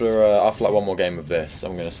 guys. After like one more game of this,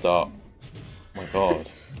 I'm gonna start. Oh my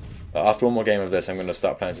god. After one more game of this, I'm gonna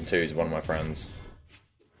start playing some twos with one of my friends.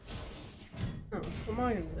 Oh, what am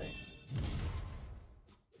I going to do?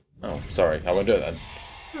 Oh, sorry. I won't do it then.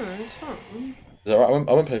 No, it's fine. Is that right? I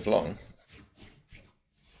won't play for long.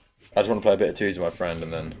 I just want to play a bit of twos with my friend,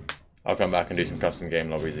 and then I'll come back and do some custom game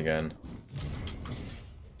lobbies again.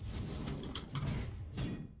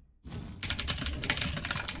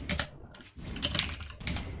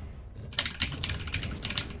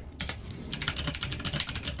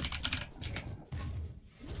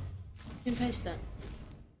 You can paste it.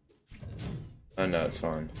 Oh no, it's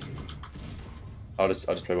fine. I'll just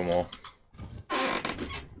play one more.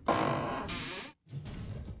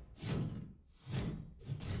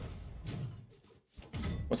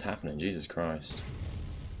 What's happening? Jesus Christ.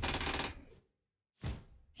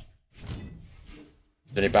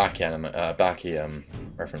 Any backy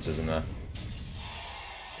references in there?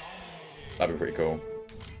 That'd be pretty cool.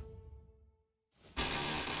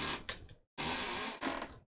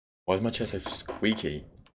 Why is my chest so squeaky?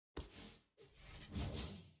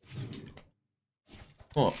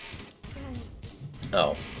 What?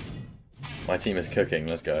 Oh. My team is cooking,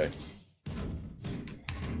 let's go.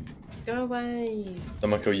 Go away.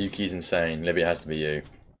 Someone call Yuki's insane. Libby, it has to be you.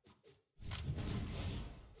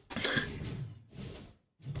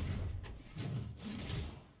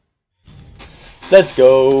 Let's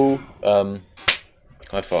go!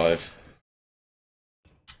 High five.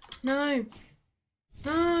 No.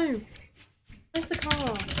 No. Where's the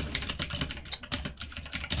car?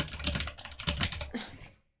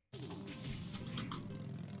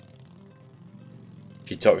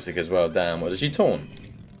 She toxic as well, damn. What, did she taunt?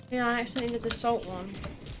 Yeah, I accidentally did the salt one.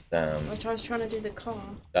 Damn. Which I was trying to do the car.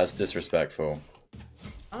 That's disrespectful.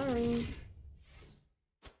 Sorry.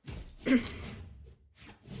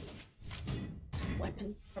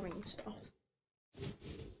 Weapon throwing stuff.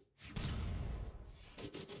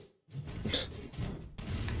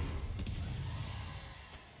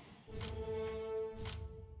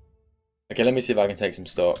 Okay, let me see if I can take some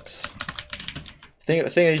stocks. The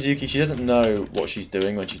thing is, Yuki, she doesn't know what she's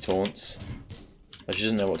doing when she taunts. Like, she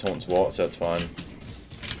doesn't know what taunts what, so that's fine.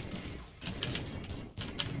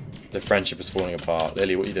 The friendship is falling apart.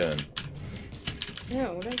 Lily, what are you doing?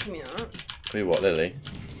 No, don't give me that. Call you what, Lily?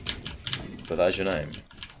 But that is your name.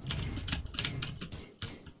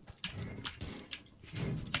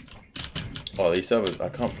 Oh, these servers, I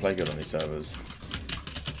can't play good on these servers.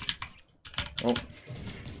 Oh.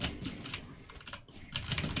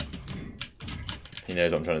 He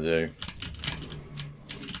knows what I'm trying to do.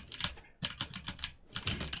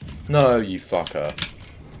 No, you fucker.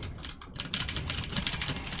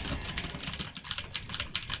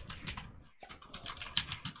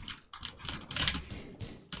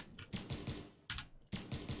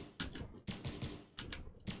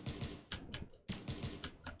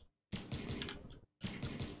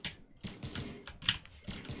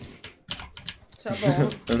 Is that a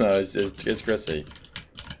ball? No, it's Chrissy.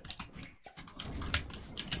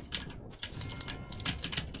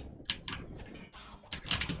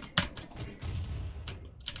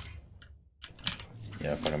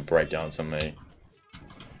 Yeah, fucking breakdowns on me.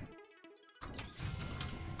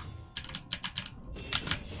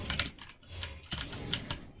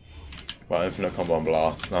 Wow, infinite combo and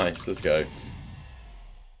blast. Nice, let's go.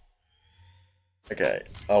 Okay.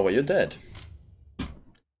 Oh, wait, you're dead.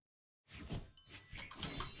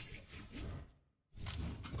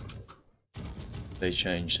 They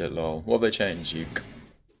changed it, lol. What have they changed, Yuke?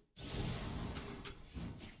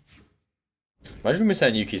 Imagine me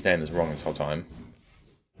saying Yuki's name is wrong this whole time.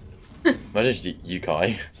 Imagine it's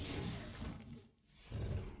Yukai.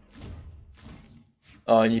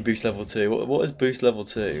 Oh, I need boost level 2. What is boost level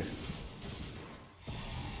 2?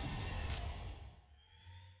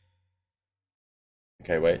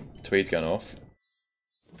 Okay, wait. Tweed's going off.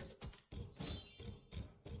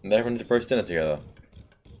 And everyone did roast dinner together.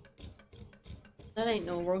 That ain't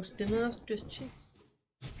no roast dinner, that's just chicken.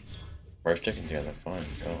 Roast chicken together, fine,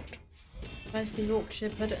 God. Where's the Yorkshire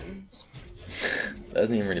puddings? That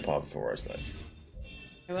isn't even really part of a full roast though.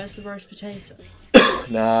 Okay, where's the roast potato?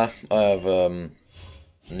 Nah, I have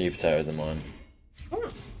new potatoes in mine. Oh,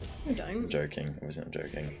 you I'm don't. joking, obviously I'm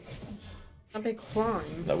joking. That'd be a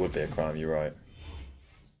crime. That would be a crime, you're right.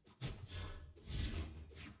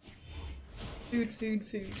 Food, food,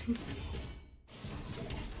 food.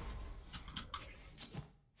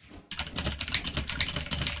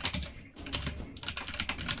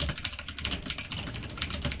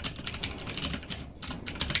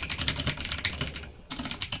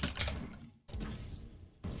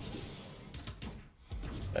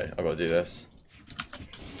 Okay, I've got to do this.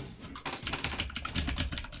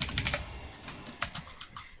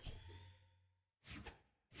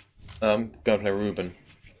 I'm gonna play Ruben.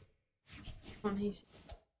 Come on, he's...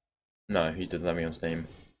 No, he doesn't have me on Steam.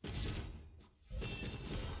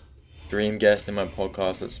 Dream guest in my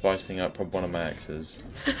podcast. Let's spice things up. Probably one of my exes.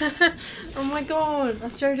 Oh my god,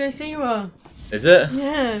 that's Jojo Siwa. Is it?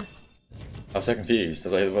 Yeah. I was so confused. I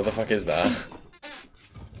was like, what the fuck is that?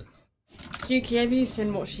 Yuki, have you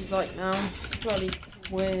seen what she's like now? Bloody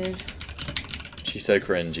weird. She's so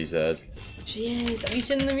cringe, he said. She is. Have you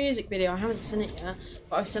seen the music video? I haven't seen it yet,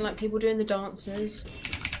 but I've seen like people doing the dances.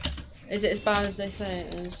 Is it as bad as they say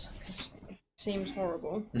it is? Because it seems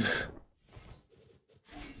horrible.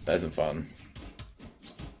 That isn't fun.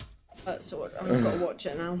 That's what I've got to watch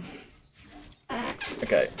it now.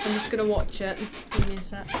 Okay. I'm just gonna watch it. Give me a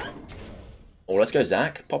sec. Oh, let's go,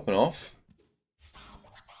 Zach. Popping off.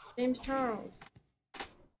 James Charles.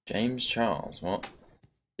 James Charles, what?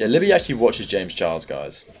 Yeah, Libby actually watches James Charles,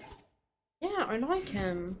 guys. Yeah, I like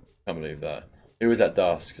him. Can't believe that. Who was that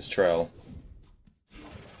Dusk? It's Trail.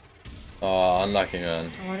 Oh, unlucky,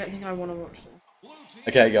 man. Oh, I don't think I want to watch them.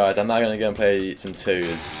 Okay, guys, I'm now going to go and play some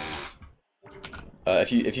twos.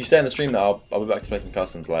 If you stay in the stream now, I'll be back to play some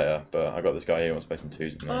customs later. But I got this guy here who wants to play some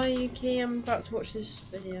twos with me. Oh, Yuki, I'm about to watch this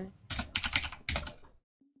video.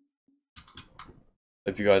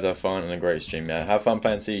 Hope you guys have fun and a great stream. Yeah, have fun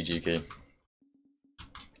playing Siege, Yuki.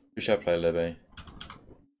 Who should I play, Libby?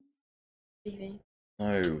 Vivi.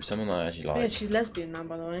 No, someone that I actually like. Oh, yeah, she's lesbian now,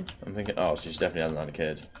 by the way. I'm thinking, oh, she definitely hasn't had a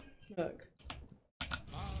kid. Look.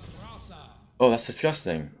 Oh, that's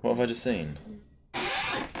disgusting. What have I just seen?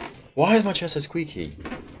 Why is my chair so squeaky?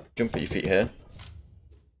 Jump at your feet here.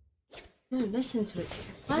 No, listen to it.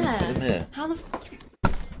 Put them Where? here. How the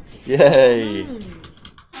Yay! No.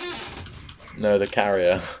 No, the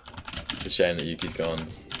carrier. It's a shame that Yuki's gone.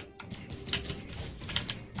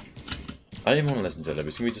 I don't even want to listen to it,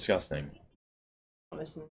 it's going to be disgusting.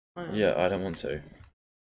 Listen. Yeah, I don't want to.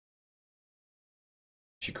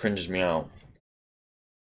 She cringes me out.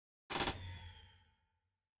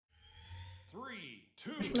 3,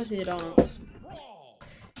 2, I should see a dance. brawl.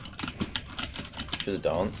 Just a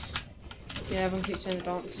dance. Yeah, everyone keeps doing the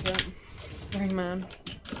dance to it. Ring man.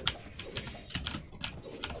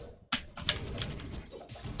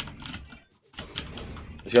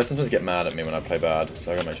 You guys sometimes get mad at me when I play bad,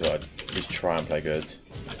 so I gotta make sure that I at least try and play good.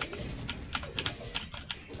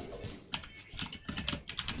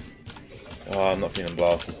 Oh, I'm not feeling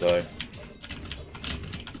blasters though.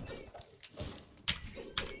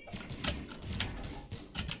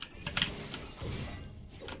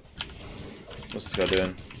 What's this guy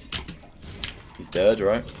doing? He's dead,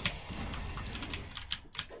 right?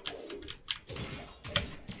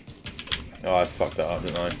 Oh, I fucked that up,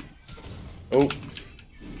 didn't I? Oh!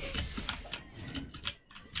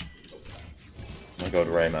 Oh my god,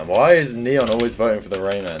 Rayman. Why is Neon always voting for the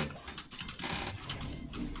Rayman?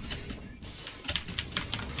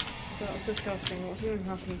 That's disgusting. What's even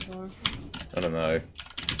happening to her? I don't know.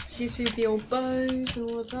 She used to do the old bows and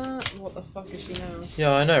all of that. What the fuck is she now?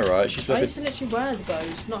 Yeah, I know, right? She's I like used to literally wear the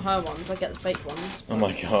bows. Not her ones, I get the fake ones. Oh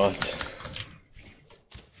my god.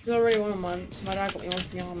 I really wanted one, so my dad got me one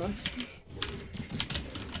from Yarmouth.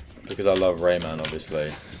 Because I love Rayman,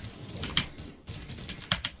 obviously.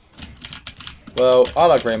 Well, I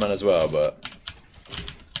like Rayman as well, but...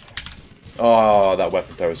 Oh, that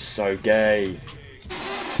weapon throw is so gay.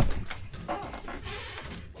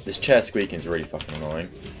 This chair squeaking is really fucking annoying.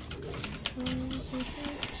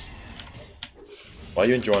 Why are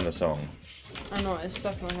you enjoying the song? I know, it's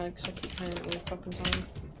stuck in my head because I keep playing it all the fucking time.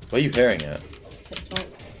 Why are you hearing it? TikTok.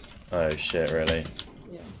 Oh shit, really?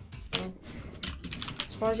 Yeah. Well,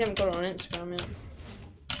 surprised you haven't got it on Instagram yet.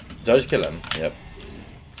 Did I just kill him? Yep.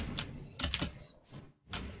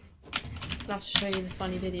 I'll have to show you the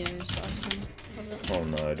funny videos that I've seen of it. Oh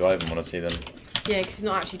no, do I even want to see them? Yeah, because it's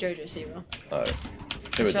not actually JoJo's either. Oh.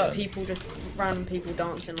 Who is It's like that? people, just random people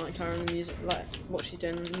dancing like her in the music, like what she's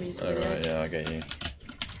doing in the music Oh video. right, yeah, I get you.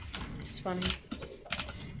 It's funny.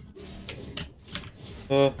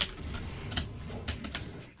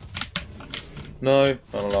 No,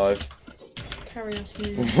 I'm alive. Carry us,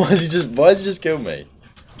 you. Why does he just kill me?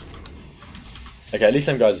 Okay, at least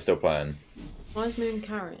some guys are still playing. Why is Moon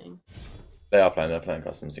carrying? They're playing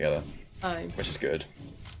customs together. Oh. Which is good.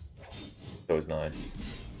 That was nice.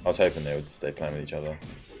 I was hoping they would stay playing with each other.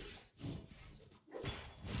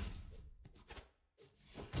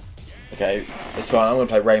 Okay, it's fine. I'm gonna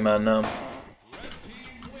play Rayman now.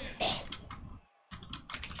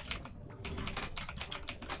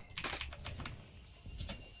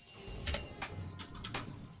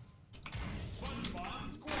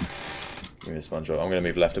 Give me a SpongeBob. I'm gonna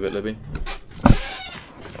move left a bit, Libby. There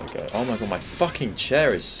we go. Oh my god, my fucking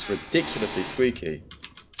chair is ridiculously squeaky.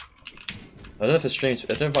 I don't know if the stream's, I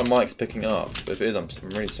don't know if my mic's picking up, but if it is, I'm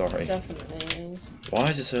really sorry. Definitely is. Why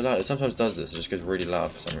is it so loud? It sometimes does this, it just goes really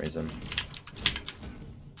loud for some reason.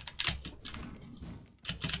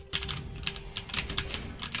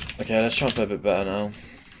 Okay, let's try and play a bit better now.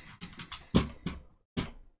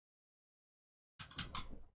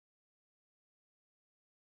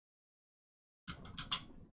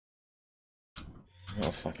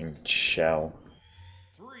 Oh, fucking shell.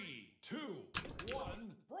 3, 2,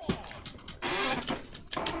 1, brawl.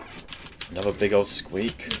 Another big old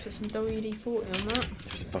squeak. Put some WD-40 on that.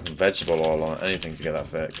 Put some fucking vegetable oil on it, anything to get that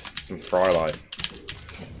fixed. Some fry light.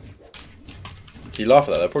 You laugh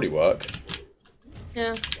at that, that'll probably work.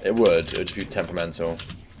 Yeah. It would just be temperamental.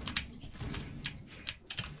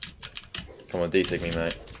 Come on, desig me,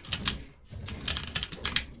 mate.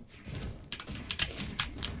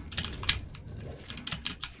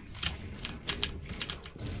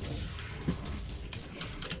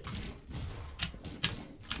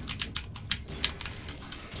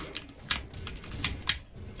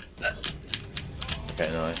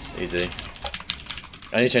 Okay, nice. Easy.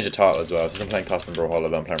 I need to change the title as well. Since I'm playing custom Brawlhalla,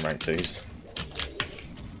 but I'm playing rank 2s.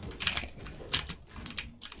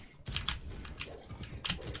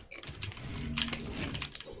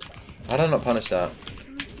 Why did I not punish that?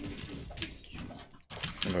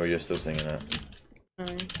 Oh, you're still singing it.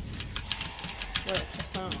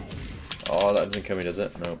 Oh, that doesn't kill me, does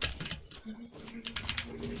it? Nope.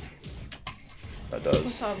 That does.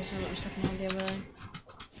 What's the other song that I was talking about the other day?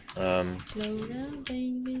 Slow down,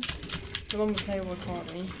 baby. The one with Playboy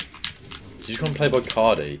Cardi. Did you call him Playboy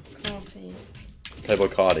Cardi? Cardi. Playboy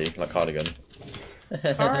Cardi, like cardigan.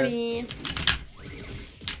 Cardi.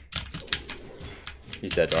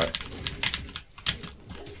 He's dead, right?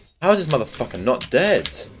 How is this motherfucker not dead?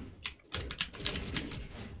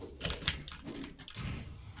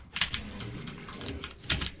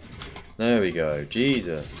 There we go.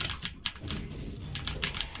 Jesus.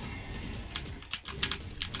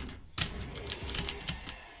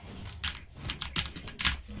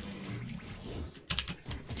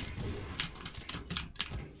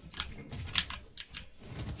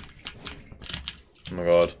 Oh my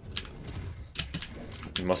god.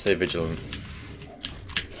 You must stay vigilant.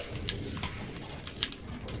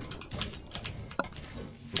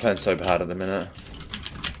 I'm playing so bad at the minute.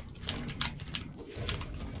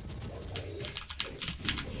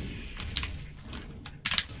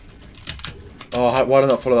 Oh, why did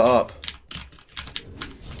I not follow that up?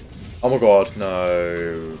 Oh my god,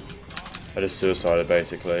 no. I just suicided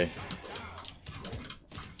basically.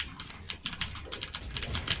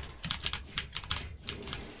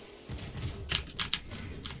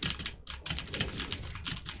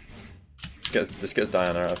 This gets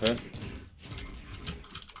Diana out of here.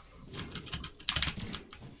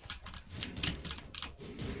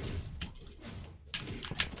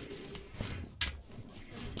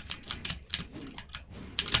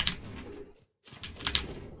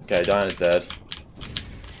 Okay, Diana's dead.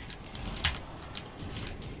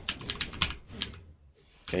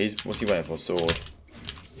 Okay, what's he waiting for? Sword.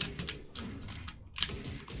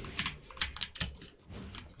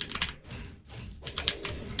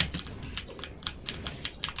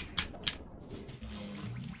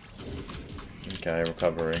 Okay,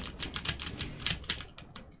 recovery.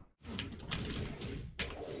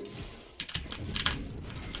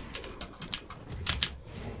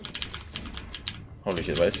 Holy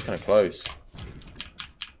shit, this is kind of close.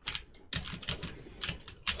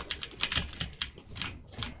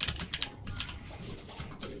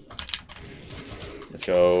 Let's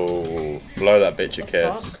go. Blow that bitch a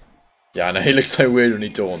kiss. Fuck? Yeah, I know, he looks so weird when he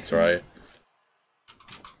taunts, right?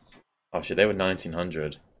 Oh shit, they were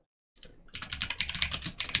 1900.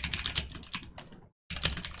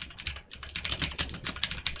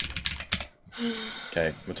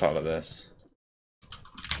 Okay, we'll talk about this.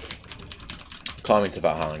 Climbing to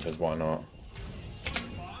Brawlhalla, because why not?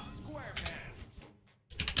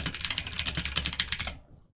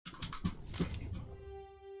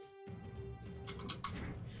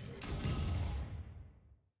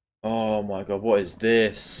 Oh my god, what is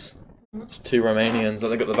this? It's 2 Romanians.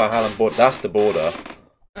 Look, they got the Brawlhalla board. That's the border.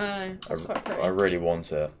 Oh, that's quite pretty. I really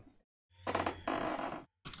want it.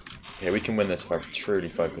 Yeah, we can win this if I truly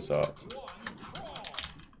focus up.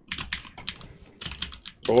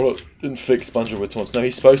 Brawler didn't fix Sponge with taunts. No,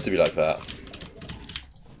 he's supposed to be like that.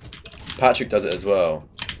 Patrick does it as well.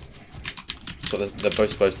 So they're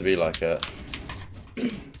both supposed to be like it.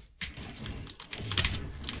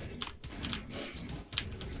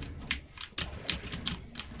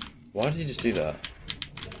 Why did he just do that?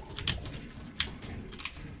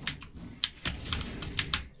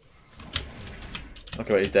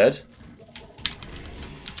 Okay, wait, he's dead?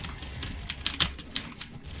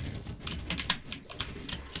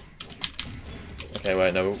 Okay,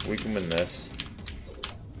 wait, no, we can win this.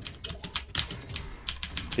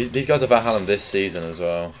 These guys are Brawlhalla this season as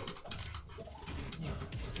well.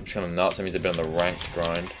 I'm just kind of nuts. That means they've been on the ranked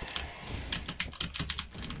grind.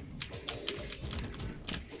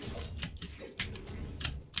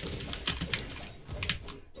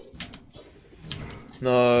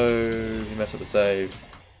 No, you messed up the save.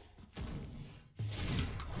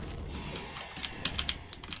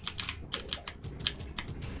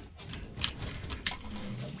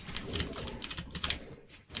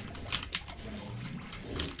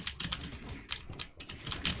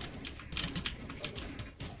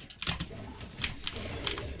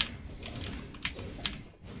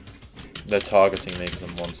 They're targeting me because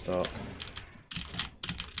I'm one stock.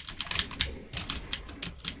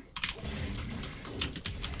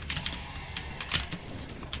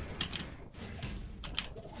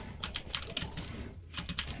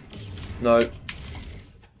 No.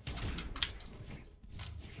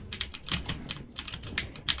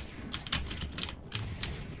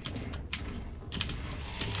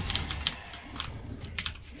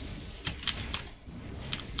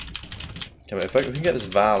 Okay, if we can get this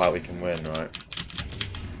Val out, we can win, right?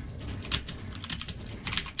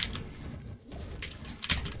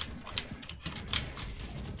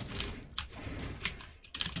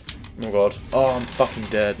 Oh god. Oh, I'm fucking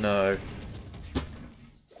dead, no.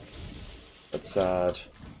 That's sad.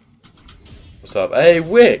 What's up? Hey,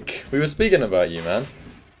 Wick! We were speaking about you, man.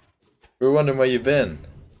 We were wondering where you've been.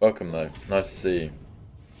 Welcome, though. Nice to see you.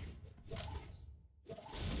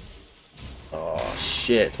 Oh,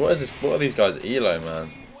 shit. What is this? What are these guys? Elo,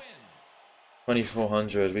 man.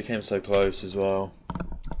 2400. We came so close as well.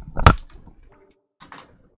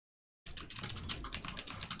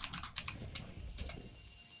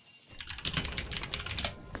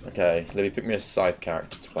 Okay, Libby, pick me a scythe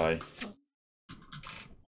character to play.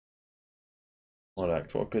 What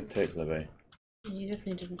act? What a good pick, Libby. You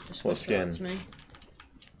definitely didn't just What whisper that skin? to me.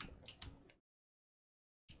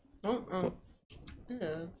 Oh.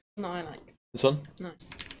 Ew. No, I like. This one? No.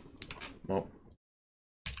 Well.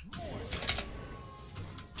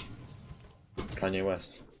 Kanye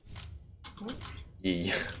West. What?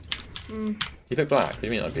 Yee. Mm. You pick black? What do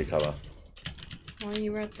you mean ugly colour? Why are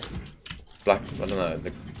you red then? Black, I don't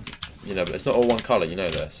know. You know, but it's not all one colour, you know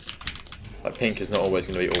this. Like pink is not always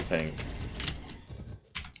going to be all pink.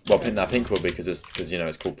 Well, pink will be because you know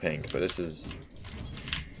it's called pink, but this is.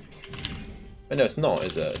 But no, it's not,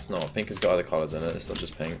 is it? It's not. Pink has got other colours in it. It's not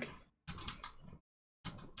just pink.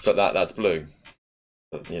 But that's blue.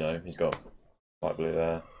 But you know, he's got light blue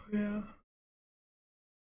there. Yeah.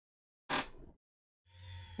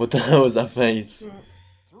 What the hell was that face?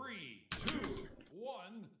 3, 2,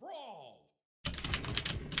 1, brawl!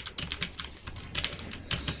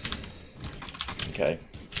 Okay,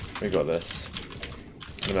 we got this.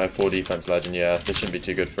 You know, 4 defense legend. Yeah, this shouldn't be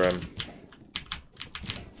too good for him.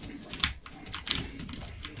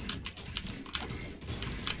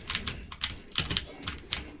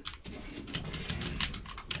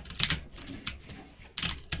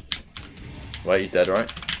 Wait, he's dead,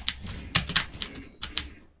 right?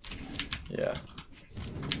 Yeah.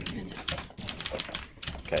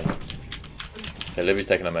 Okay. Okay, Libby's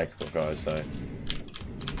taking a makeup, guys, so.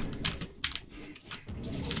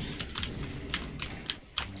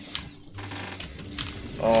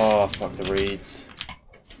 Oh, fuck the reeds.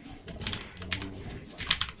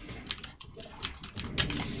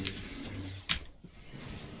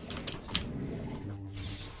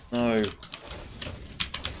 No.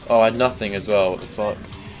 Oh, I had nothing as well, what the fuck?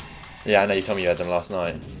 Yeah, I know you told me you had them last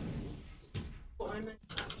night. What I meant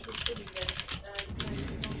actual fizzy lace.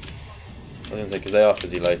 I was gonna say, because they are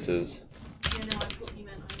fizzy laces. Yeah, no, I thought you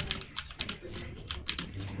meant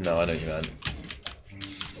No, I know what you meant.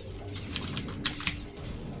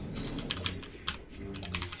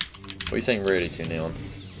 What are you saying really to Neon?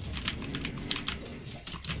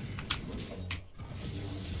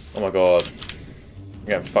 Oh my god. I'm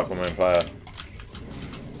getting fucked by my own player.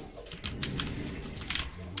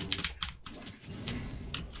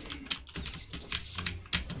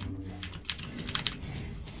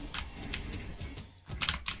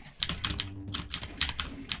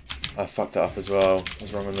 I fucked it up as well.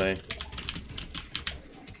 What's wrong with me?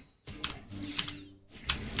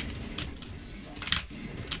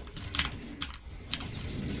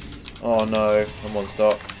 Oh no, I'm one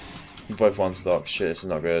stock. I'm both one stock. Shit, this is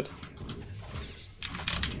not good.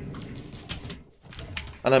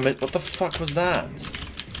 And I meant, what the fuck was that?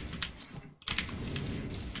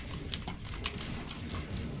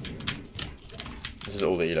 This is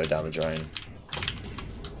all the Elo down the drain.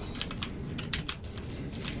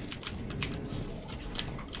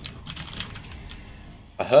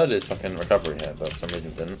 I heard his fucking recovery hit, but for some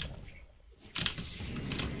reason it didn't.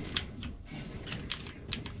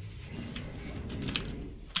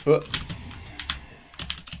 What?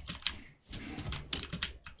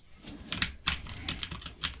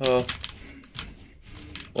 Oh.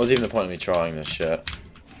 What's even the point of me trying this shit?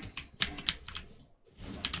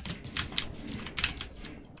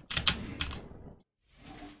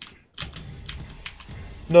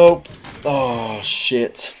 Nope. Oh,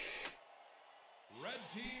 shit. Red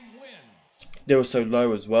team wins. They were so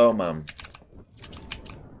low as well, man.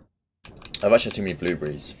 I've actually had too many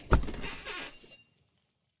blueberries.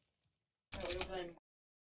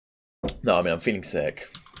 No, I mean, I'm feeling sick.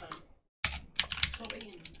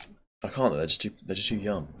 I can't. They're just too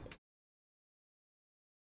young.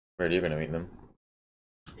 Really, you're gonna eat them.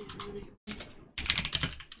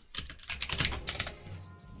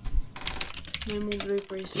 No more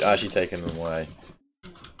blueberries. You're actually taking them away.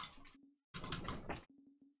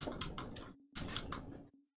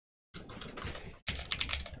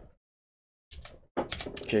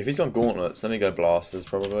 Okay, if he's got gauntlets, let me go blasters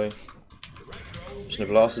probably. The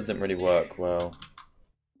blasters didn't really work well.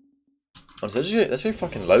 Honestly, that's really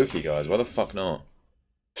fucking Loki, guys. Why the fuck not?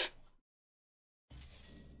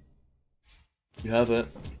 You have it.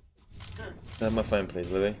 Have my phone, please,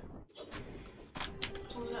 Lily.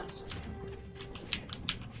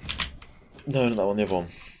 No, not that one. The other one.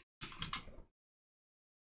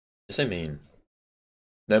 You're so mean.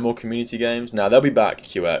 No more community games. Nah, they'll be back.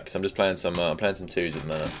 QX. I'm just playing some. I'm playing some twos at the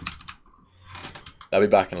minute. They'll be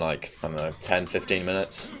back in like, I don't know, 10, 15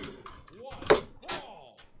 minutes.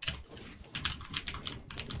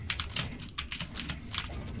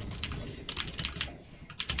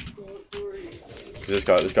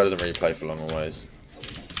 Because this guy doesn't really play for long always.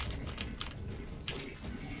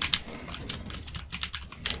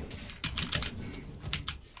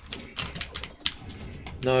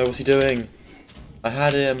 No, what's he doing? I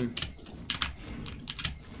had him.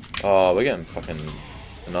 Oh, we're getting fucking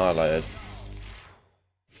annihilated.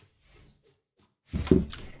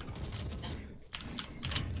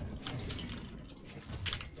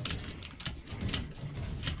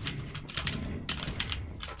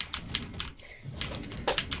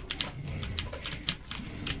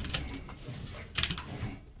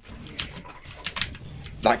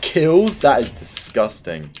 That kills? That is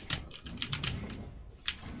disgusting.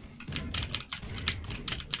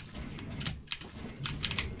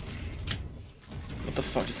 What the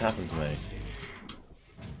fuck just happened to me?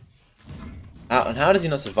 And how does he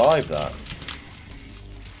not survive that?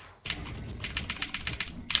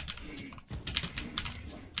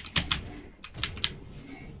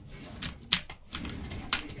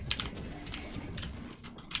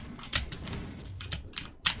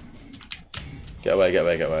 Get away, get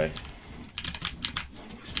away, get away.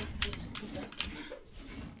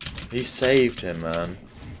 He saved him, man.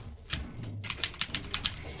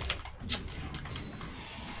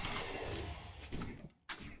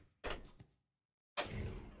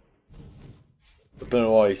 I don't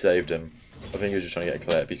know why he saved him. I think he was just trying to get a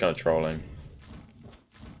clip. He's kind of trolling.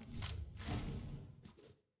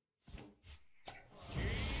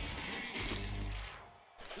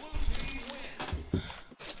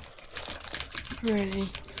 Really?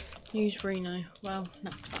 Use Reno. Well,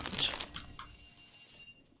 not that much.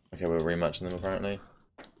 Okay, we're rematching them apparently.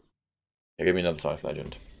 Yeah, give me another Scythe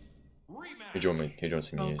Legend. Who do you want to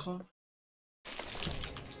see me use?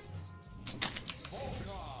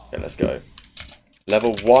 Okay, let's go.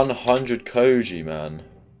 Level 100 Koji, man.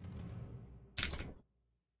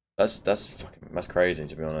 That's crazy,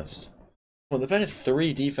 to be honest. Well, they're playing a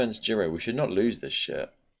 3 defense Jiro. We should not lose this shit.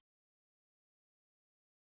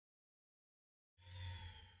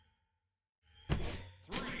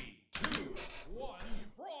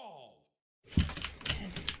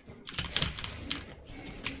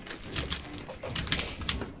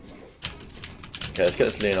 Okay, let's get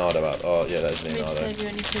this Leonardo out. Oh, yeah, there's Leonardo. Save you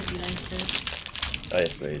any fizzy laces. Oh,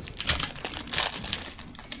 yes, please.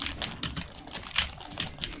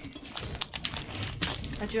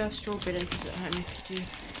 I do have strawberry laces at home if you do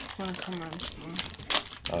want to come round tomorrow.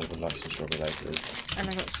 I would like some strawberry laces. And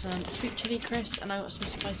I got some sweet chili crisps and I got some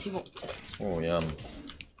spicy wontons. Oh, yum.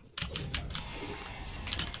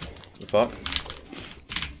 The fuck?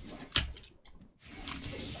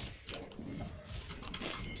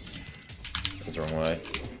 That's the wrong way.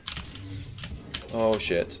 Oh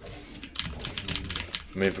shit.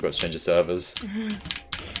 I mean, I forgot to change the servers.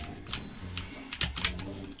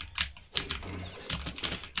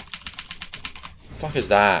 Fuck is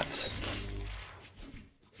that?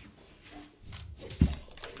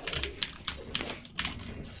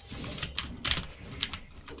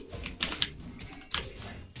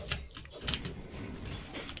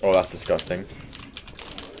 Oh, that's disgusting.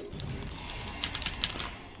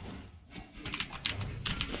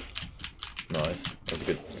 Nice. That's a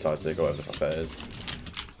good side to go, whatever the fuck that is.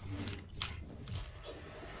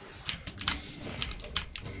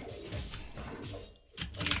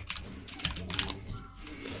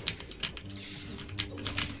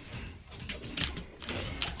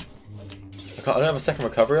 I don't have a second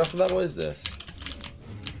recovery after that? What is this?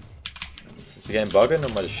 Is the game bugging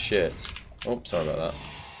or am I just shit? Oh, sorry about that.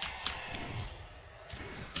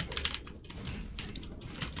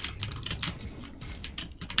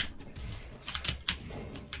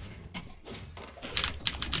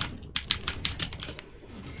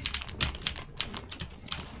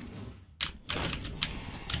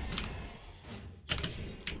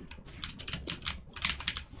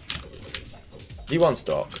 He won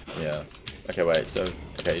stock. Yeah. Okay, wait. So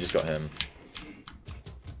okay, you just got him.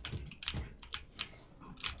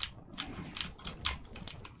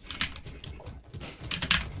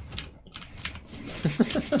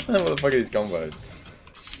 What the fuck are these combos?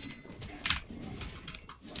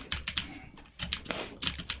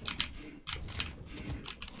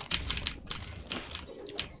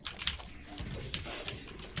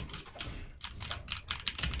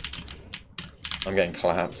 I'm getting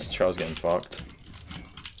clapped. Charles getting fucked.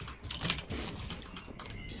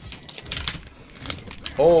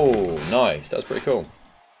 Oh, nice. That was pretty cool.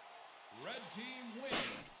 Red team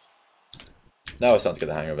wins. Now we're starting to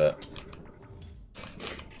get the hang of it.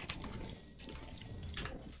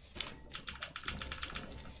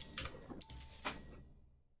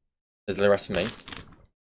 Is there the rest for me?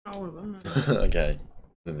 Oh, right. Okay.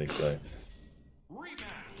 Didn't think so.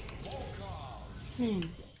 Rematch. Roll call.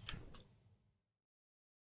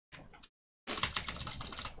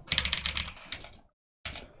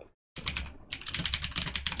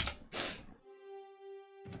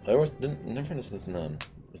 I always didn't never understood his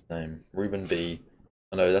name. Ruben B.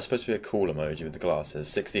 I know that's supposed to be a cool emoji with the glasses.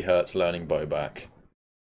 60 Hertz learning bow back.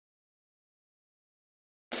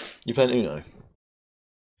 You playing Uno?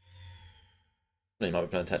 No, you might be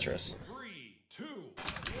playing Tetris. 3, 2,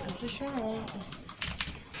 That's a shot.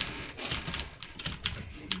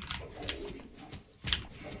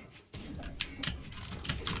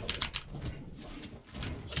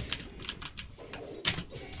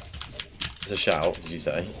 It's a shout, did you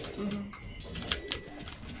say? Mm-hmm.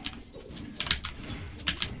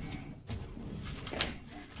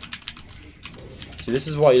 See, this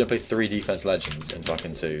is why you don't play 3 defense legends in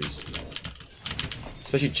fucking 2s.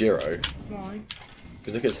 Especially Jiro. Why?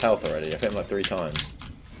 Because look at his health already. I've hit him like 3 times.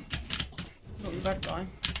 Not the red guy.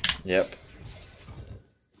 Yep.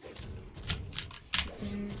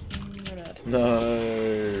 Red.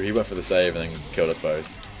 No, he went for the save and then killed us both.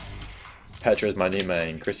 Petra is my new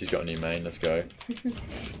main. Chrissy's got a new main. Let's go.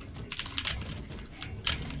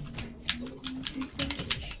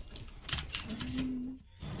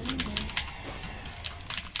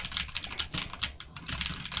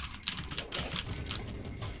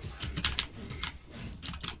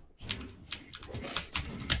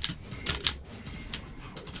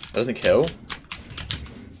 That doesn't kill?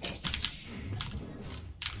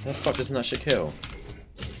 How the fuck doesn't that shit kill?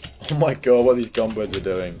 Oh my god, what these combos are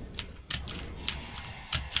doing.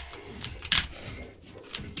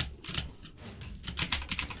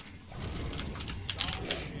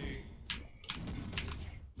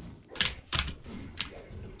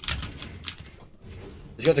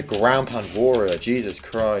 This guy's a ground pound warrior, Jesus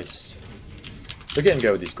Christ. Look at him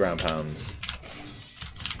go with these ground pounds.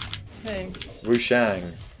 Who? Wu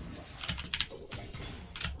Shang.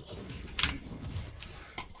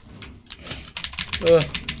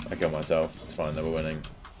 I killed myself. It's fine though, we're winning.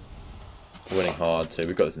 We're winning hard too.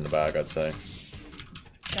 We've got this in the bag, I'd say.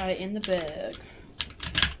 Got it in the bag.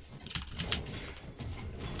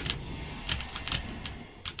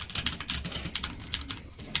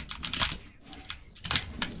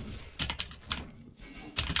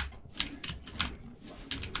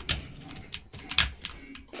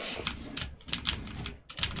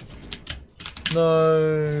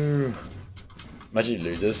 No. Imagine he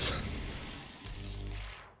loses.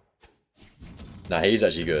 Nah, he's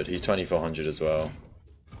actually good. He's 2400 as well.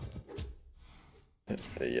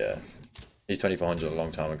 But yeah, he's 2400 a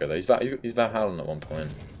long time ago though. He's Valhalla at one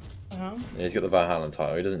point. Uh-huh. Yeah, he's got the Valhalla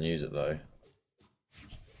title. He doesn't use it though.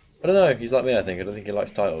 I don't know. He's like me, I think. I don't think he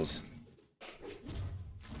likes titles.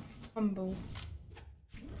 Humble.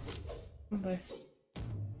 Humble.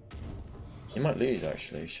 He might lose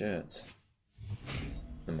actually. Shit.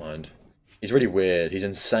 Never mind. He's really weird. He's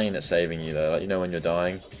insane at saving you though. Like, you know when you're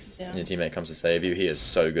dying Yeah. and your teammate comes to save you, he is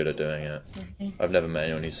so good at doing it. I've never met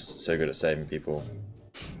anyone who's so good at saving people.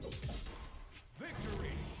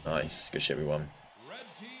 victory. Nice. Good shit, we won. Red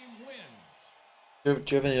team wins.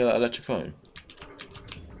 Do you have any electric phone?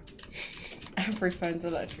 Every phone's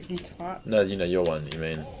electric, you twat. No, you know your one, you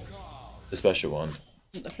mean. The special one.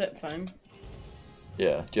 The flip phone.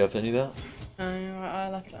 Yeah. Do you have any of that? No, I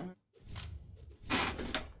left it.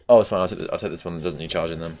 Oh, it's fine. I'll take this one that doesn't need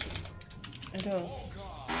charging then. It does.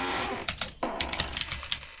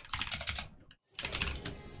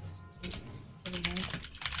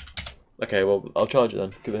 Okay, well, I'll charge it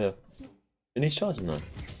then. Give it here. It needs charging though.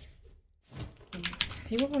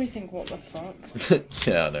 People probably think, what the fuck?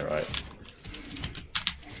 Yeah, I know, right?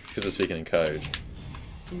 Because they're speaking in code.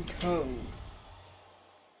 In code.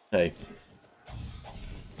 Hey.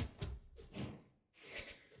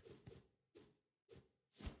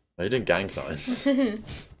 Are you doing gang signs?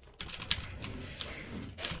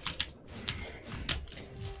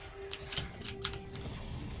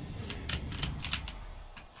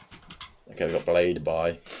 played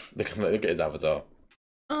by. Look at his avatar.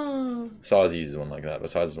 Oh. Sars uses one like that, but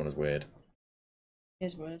Sars' one is weird.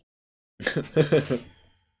 Here's weird. 3, 2,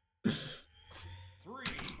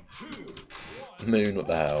 1. Moon, what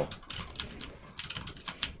the hell?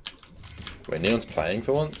 Wait, Neon's playing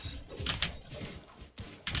for once?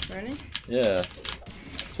 Really? Yeah.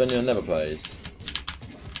 It's when Neon never plays.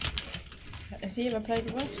 Has he ever played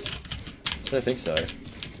with us? I don't think so.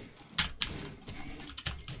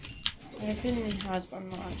 I have a feeling he has, but I'm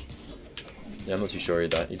not. Yeah, I'm not too sure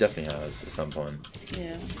either. He definitely has at some point.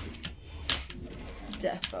 Yeah.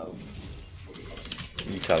 Defo.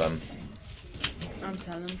 You tell him. I'm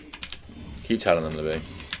telling. Keep telling them, Libby.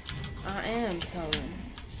 I am telling.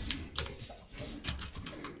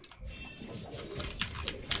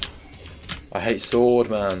 I hate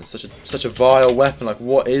sword, man. Such a vile weapon. Like,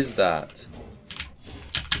 what is that?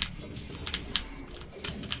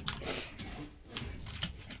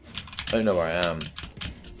 I don't know where I am.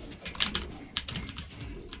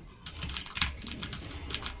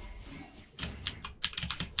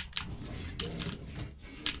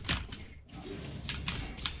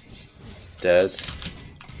 Dead.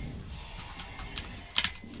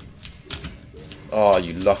 Oh,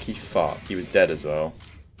 you lucky fuck. He was dead as well.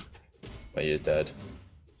 But he is dead.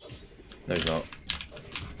 No, he's not.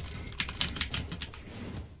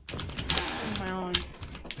 What's my eye?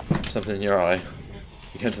 Something in your eye.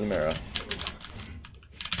 You go into the mirror.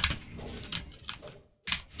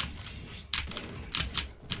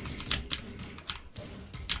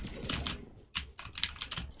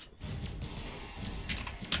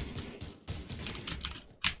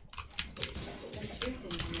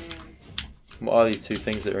 What are these two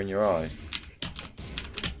things that are in your eye?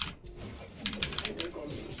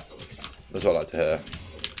 That's what I like to hear.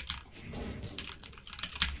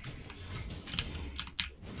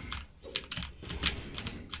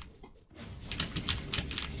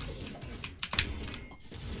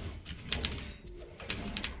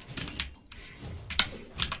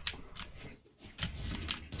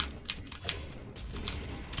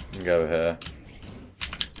 Go here.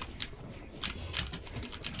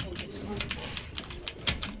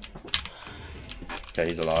 Okay,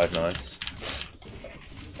 he's alive, nice.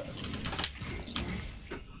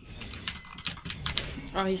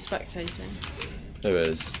 Oh, he's spectating. Who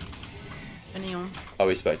is? Anyone? Oh,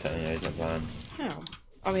 he's spectating, yeah, he's not playing. How?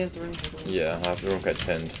 Oh, he has the room code. Yeah, I have the room code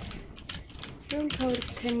pinned. Room code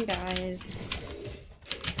pin, guys.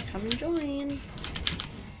 Come and join.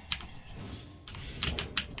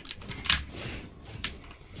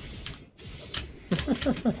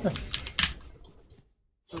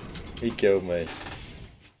 He killed me.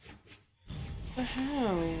 But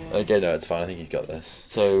how? Okay, no, it's fine. I think he's got this.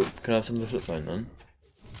 So, can I have some of the flip phone then?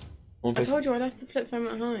 One I place- told you I left the flip phone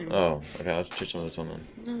at home. Oh, okay, I'll switch on this one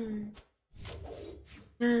then.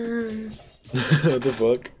 No. No. What the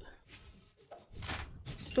fuck?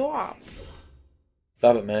 Stop.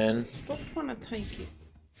 Stop it, man. Stop trying to take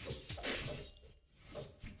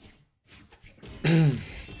it.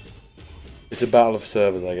 It's a battle of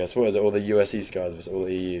servers, I guess. What is it? All the US East guys versus all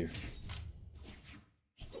the EU.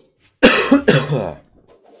 I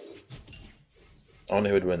wonder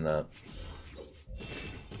who would win that.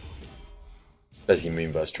 Basically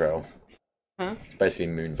Moon versus Trail. Huh? It's basically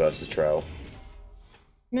Moon versus Trail.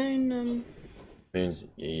 Moon, Moon's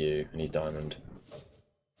EU and he's Diamond.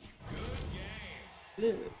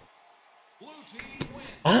 blue. Blue team wins.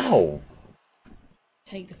 Ow!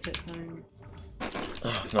 Take the flip phone.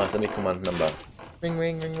 Oh, nice, let me command number. Ring,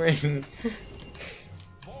 ring, ring, ring.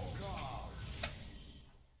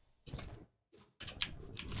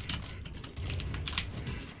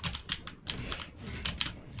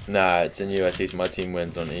 Nah, it's in US East, my team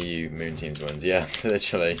wins, non EU, Moon teams wins. Yeah,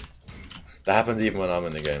 literally. That happens even when I'm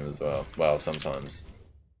in the game as well. Well, sometimes.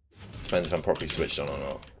 Depends if I'm properly switched on or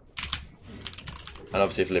not. And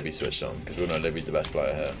obviously if Libby's switched on, because we all know Libby's the best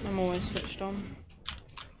player here. I'm always switched on.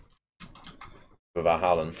 With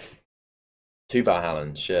Valhallan. 2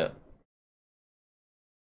 Valhallan, shit.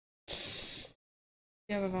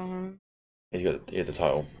 Yeah, with our home. He has the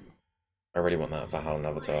title. I really want that Valhallan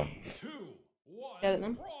avatar. 3, 2, 1. Get it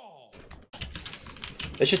then? Brawl.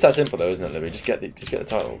 It's just that simple though, isn't it, Libby? Just get the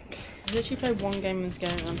title. I literally played one game in this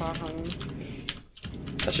game and I'm home.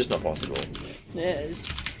 That's just not possible. It is.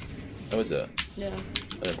 Oh, is it? Yeah.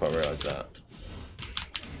 I didn't quite realise that.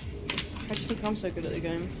 I just think I'm so good at the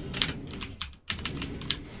game.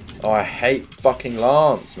 Oh, I hate fucking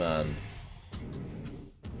Lance, man.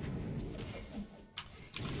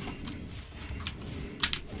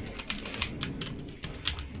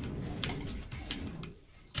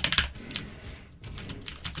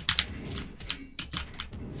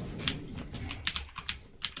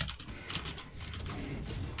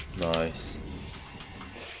 Nice.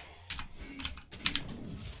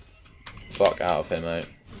 Fuck out of here, mate.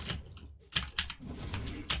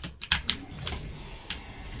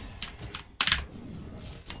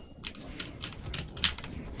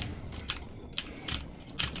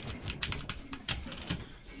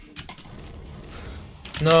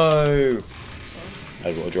 No! I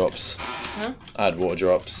had water drops. Huh? I had water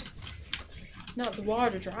drops. Not the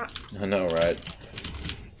water drops. I know, right?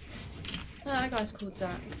 Oh, that guy's called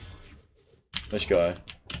Zach. Which guy?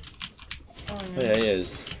 Oh, Oh yeah. yeah, he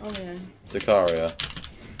is. Oh, yeah. Zakaria.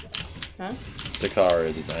 Huh? Zakaria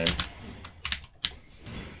is his name.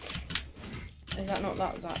 Is that not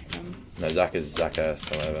that Zach then? No, Zach is Zach S,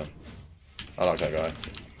 however. I like that guy.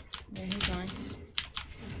 Yeah, he's nice.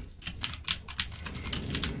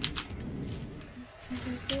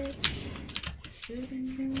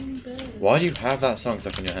 Why do you have that song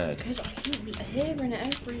stuck in your head? Because I keep hearing it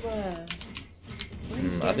everywhere.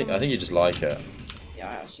 I think you just like it. Yeah,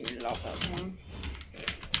 I actually love that song.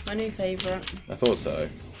 My new favourite. I thought so.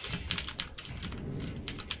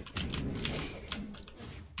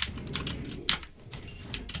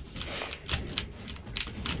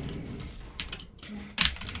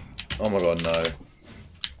 Oh my god, no.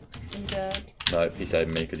 You dead? Nope, he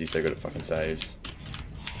saved me because he's so good at fucking saves.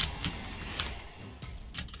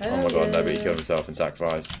 Hell Oh my god, yeah. no, but he killed himself in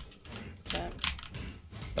sacrifice. Yeah.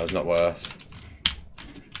 That was not worth.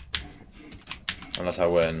 Unless I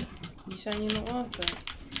win, You saying you're not worth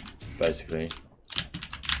it? basically.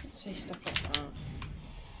 Say stuff like that.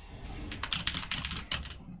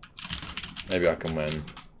 Maybe I can win.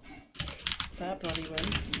 Better bloody win.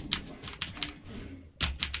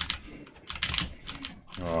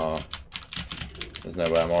 Oh, there's no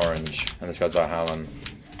way I'm orange. And this guy's Brawlhalla.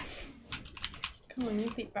 Come on, you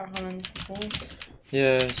beat Brawlhalla before.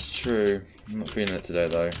 Yeah, it's true. I'm not feeling it today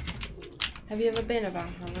though. Have you ever been a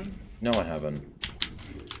Brawlhalla? No, I haven't.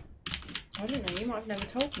 I don't know, you might have never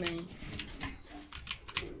told me.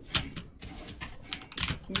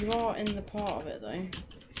 You are in the part of it though.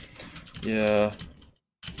 Yeah.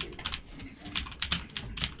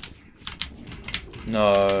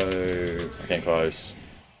 No. I came close.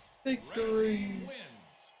 Victory! Wins.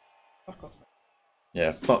 Fuck off.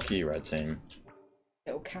 Yeah, fuck you, red team.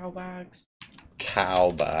 Little cow bags.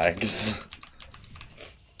 Cow bags.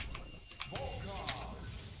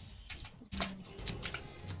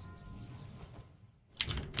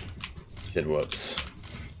 He said whoops.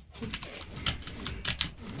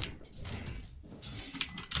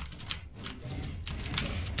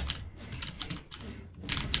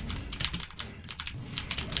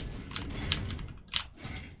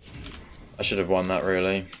 I should have won that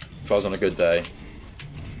really, if I was on a good day.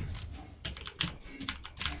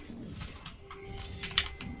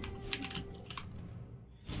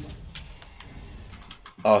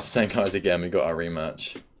 Oh, same guys again, we got our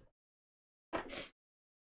rematch.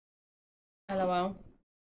 LOL.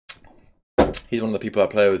 He's one of the people I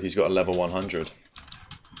play with who's got a level 100.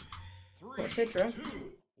 What, Sidra?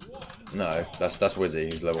 No, that's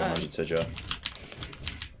Wizzy, he's level 100 Sidra.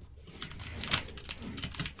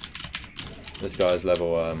 This guy's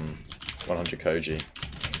level 100 Koji.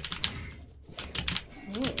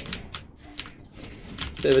 Ooh.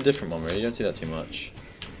 Bit of a different one really, you don't see that too much.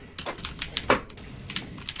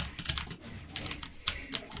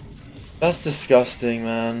 That's disgusting,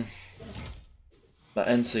 man. That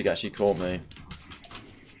Ensig actually caught me.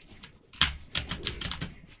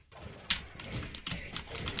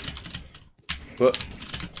 But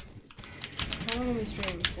How long are we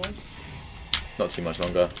streaming for? not too much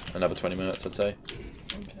longer. Another 20 minutes, I'd say.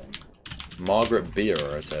 Okay. Margaret Beer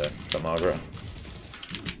is here. Is that Margaret?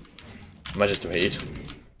 Am I just weed?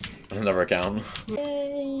 On another account.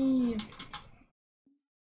 Yay!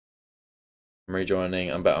 I'm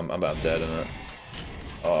rejoining. I bet I'm dead in it.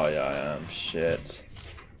 Oh yeah, I am. Shit.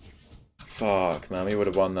 Fuck, man. We would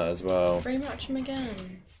have won that as well. Rematch him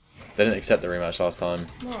again. They didn't accept the rematch last time.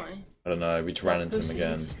 Why? I don't know. We just ran into him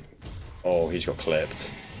again. Pussies. Oh, he just got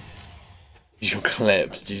clipped. He just got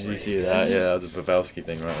clipped. Did you see that? Yeah, that was a Pavelski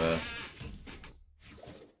thing right there.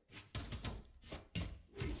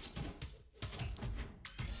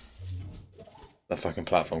 That fucking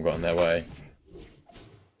platform got in their way.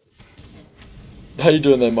 How you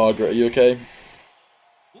doing there, Margaret? Are you okay?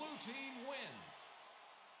 Blue team wins.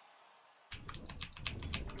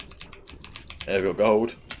 Yeah, we got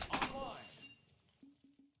gold. Online.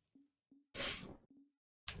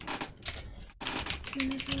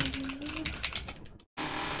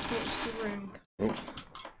 What's the room? Ooh.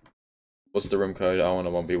 What's the room code? I want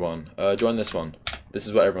a 1v1. Join this one. This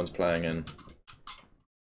is what everyone's playing in.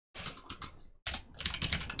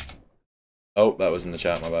 Oh, that was in the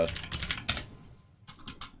chat, my bad.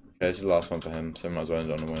 Okay, this is the last one for him, so we might as well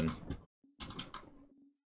end on a win.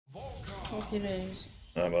 Hope it is.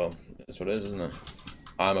 Oh well, that's what it is, isn't it?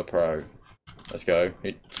 I'm a pro. Let's go.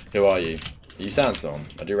 Who are you? Are you Sandstorm?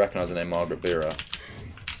 I do recognise the name Margaret Beera.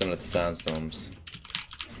 Similar to Sandstorms.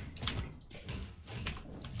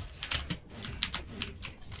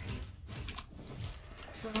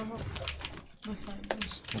 My phone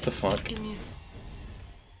was. What the fuck? Give me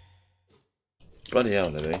Bloody hell,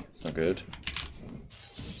 Libby. It's not good.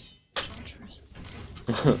 a charge first.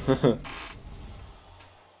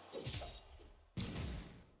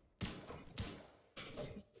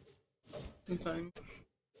 My phone.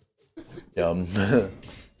 Yum.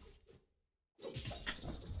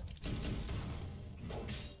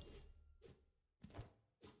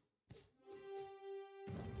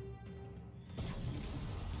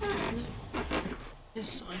 This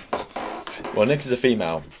side. Well, Nyx is a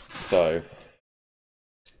female, so...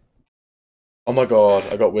 Oh my god,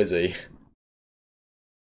 I got Wizzy.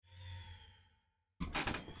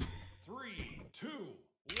 3, 2,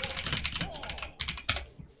 1,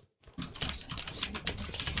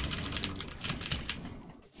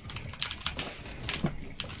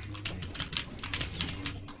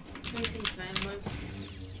 Who is he playing with?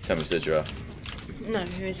 Tell me, Sidra. No,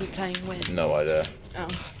 who is he playing with? No idea. Oh.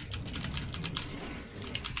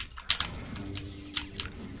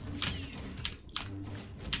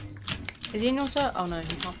 Is he in your set? Oh no, he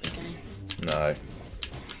can't be, can he? No.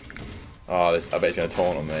 Oh, this, I bet he's going to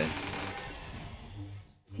taunt on me.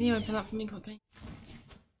 Can you open that for me quickly?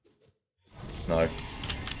 No.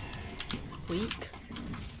 Weak.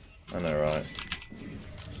 I know, right?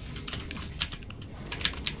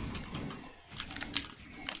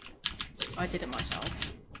 I did it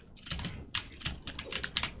myself.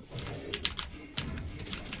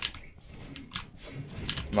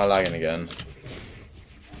 Am I lagging again?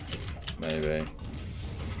 Maybe.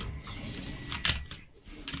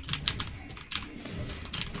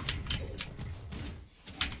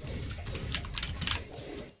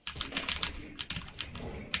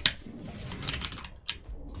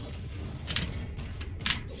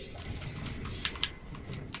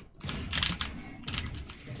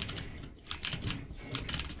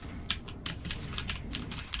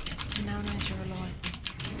 Now knows you're alive.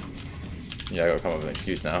 Yeah, I gotta come up with an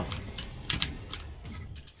excuse now.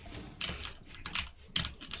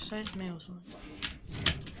 Just say it's me or something.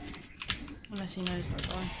 Unless he knows that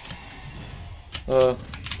guy.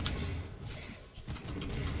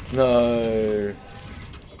 No.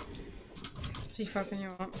 Is he fucking you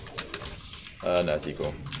up? No, it's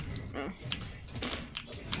equal. Oh.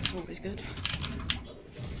 That's always good.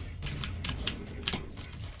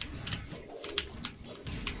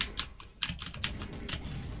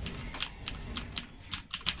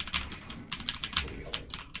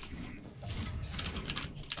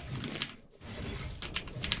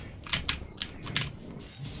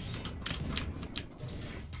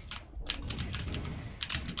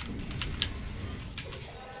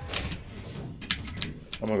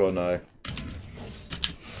 Oh my god, no.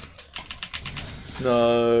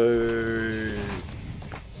 No.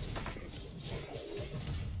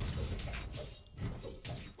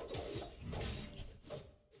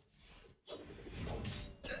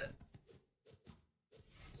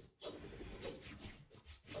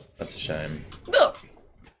 That's a shame.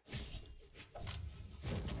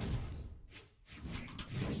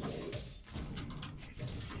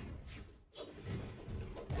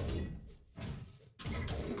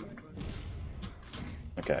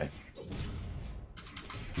 Okay.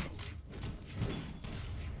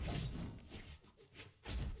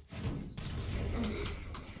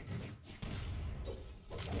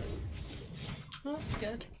 Oh, that's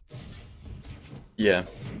good. Yeah,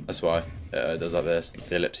 that's why. It does like this.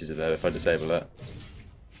 The ellipses are there if I disable it.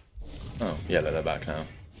 Oh, yeah, they're back now.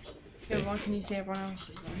 Yeah, why can you see everyone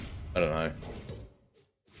else's then? I don't know.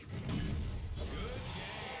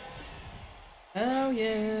 Oh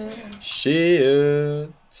yeah. Shit.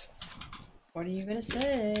 What are you gonna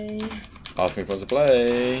say? Ask me if he wants to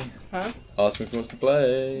play. Huh? Ask me if he wants to But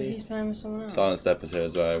play. he's playing with someone else. Silent Step is here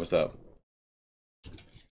as well. What's up?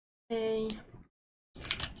 Hey.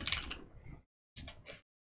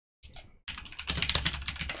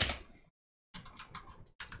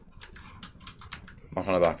 I'm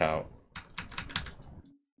kind of back out.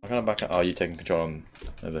 I'm kind of back out. Oh, you taking control on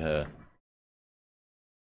over here.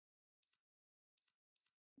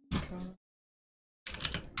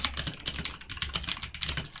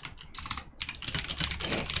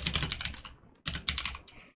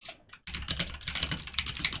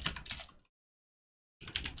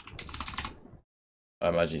 I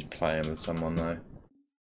imagine he's playing with someone though.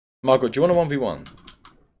 Margaret, do you want a 1v1?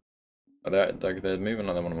 They're moving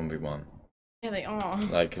like they want a 1v1. Yeah, they are.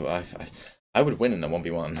 Like, I would win in a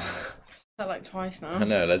 1v1. That like twice now. I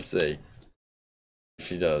know, let's see. If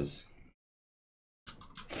she does.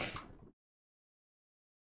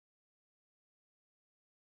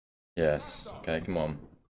 Yes. Okay, come on.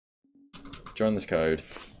 Join this code.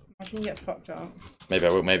 I can get fucked up. Maybe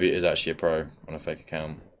I will. Maybe it is actually a pro on a fake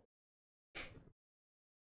account.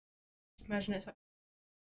 Imagine it's like,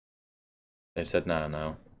 They've said nah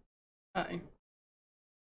now. oh.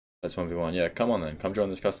 Let's 1v1. Yeah, come on then. Come join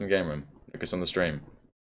this custom game room. Look us on the stream.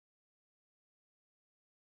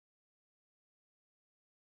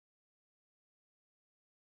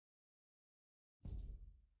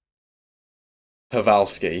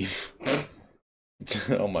 Pavalsky.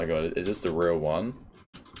 Oh my god, is this the real one?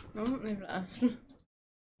 No, they've left.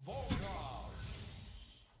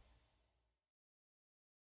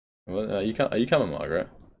 Well, are you coming, Margaret?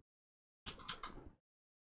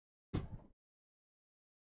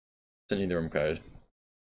 Send you the room code.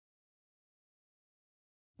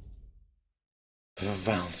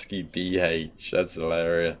 Pavalsky BH. That's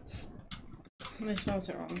hilarious. They spelled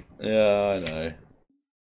it wrong. Yeah, I know.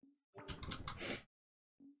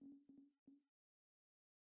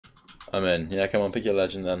 I'm in. Yeah, come on, pick your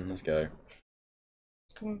legend then. Let's go.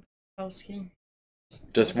 Come on, Valsky.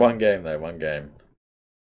 Just one game though, one game.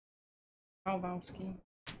 Valsky.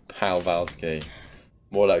 Pavalsky.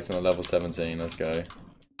 Mordex on a level 17. Let's go.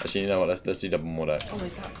 Actually, you know what? Let's do double Mordex. Oh,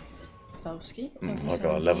 is that Valsky? Oh my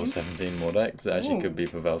god, level 17 Mordex. It actually could be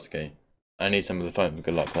Pavelski. I need some of the phone.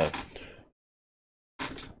 Good luck, though.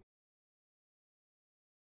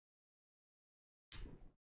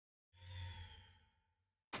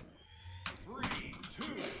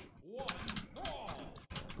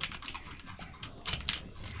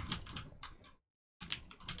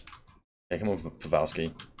 Yeah, come on, Pavelski.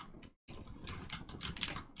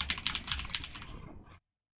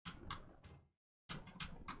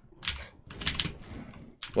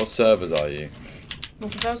 What servers are you? Well,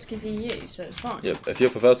 Pavelski's EU, so it's fine. Yep, if you're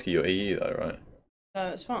Pavelski, you're EU though, right? So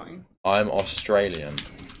it's fine. I'm Australian.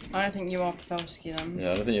 I don't think you are Pavelski then.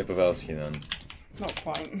 Yeah, I don't think you're Pavelski then. Not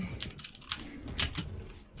quite.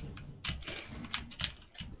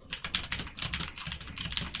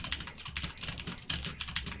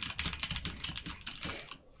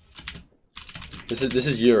 This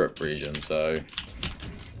is Europe region, so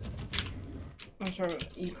I'm sorry,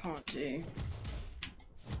 you can't do.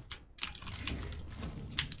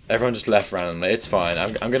 everyone just left randomly. It's fine.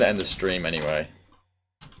 I'm gonna end the stream anyway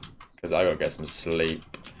because I gotta get some sleep.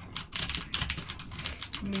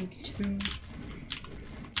 Me too.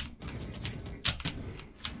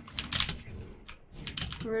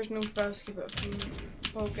 Original Pavelski, but from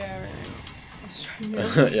Bulgaria.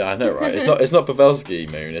 Australia. Yeah, I know, right? It's not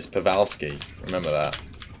Pavelski, Moon. It's Pavalsky. Remember that.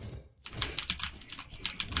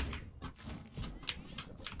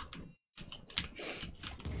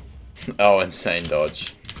 Oh, insane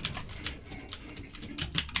dodge.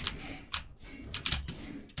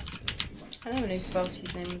 I never knew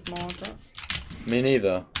Pavelski's name was Margaret. Me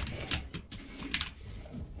neither.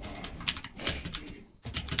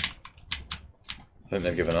 I think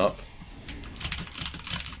they've given up.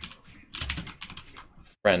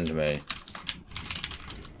 Friend me.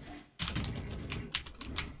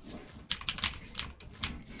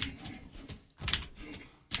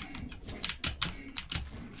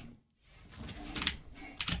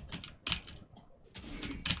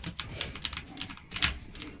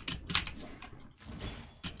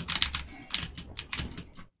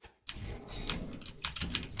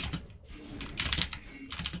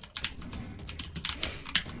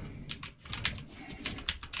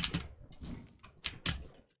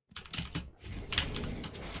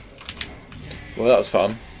 Well, that was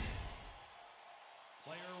fun.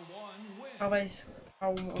 Always.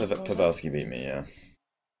 Pavelski beat me, yeah.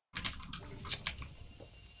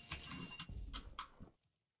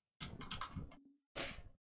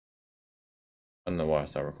 I don't know why I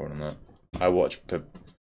started recording that. I watched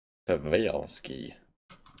Pavelski.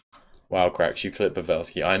 Wow, Cracks, you clip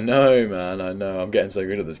Pavelski. I know, man, I know. I'm getting so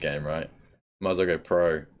good at this game, right? Might as well go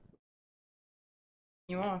pro.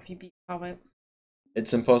 You are if you beat Pavel.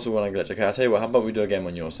 It's impossible when I glitch. Okay, I'll tell you what, how about we do a game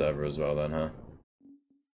on your server as well then, huh?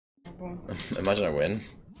 Imagine I win.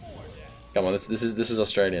 Come on, this is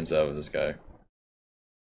Australian server, let's go.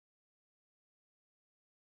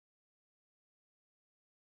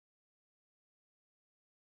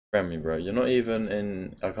 Friend me, bro. You're not even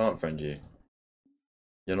in... I can't friend you.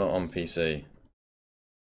 You're not on PC.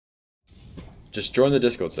 Just join the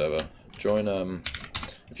Discord server. Join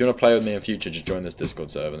If you want to play with me in future, just join this Discord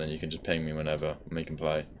server, and then you can just ping me whenever, and we can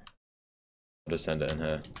play. I'll just send it in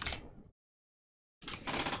here.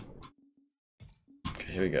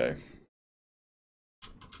 Okay, here we go.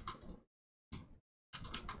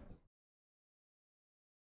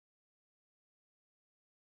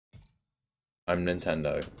 I'm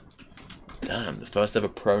Nintendo. Damn, the first ever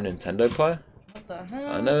pro Nintendo player? What the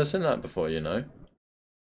hell? I've never seen that before, you know.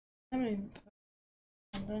 I mean,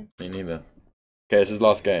 Me neither. Okay, this is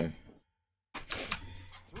last game.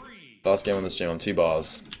 Last game on the stream on 2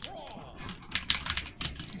 bars.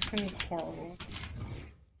 it's gonna be horrible.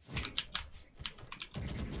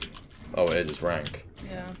 Oh, it is, it's rank.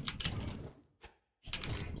 Yeah.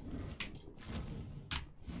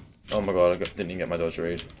 Oh my god, didn't even get my dodge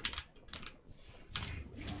read.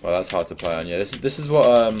 Well, that's hard to play on. Yeah, this is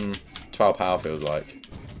what 12 power feels like.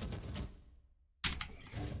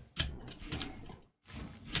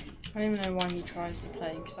 I don't even know why he tries to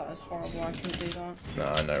play, because that is horrible. I couldn't do that. No,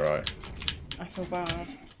 I know, right? I feel bad.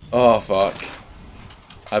 Oh fuck!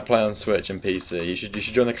 I play on Switch and PC. You should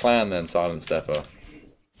join the clan then, Silent Stepper.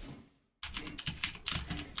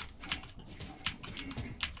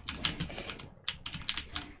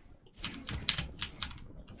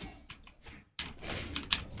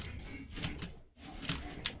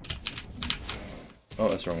 Oh,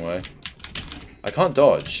 that's the wrong way. I can't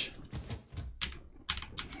dodge.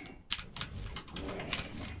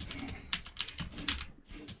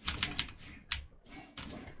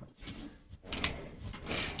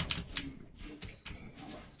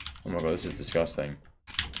 Oh my god, this is disgusting.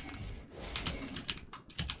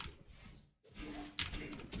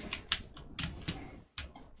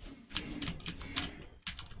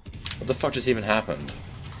 What the fuck just even happened?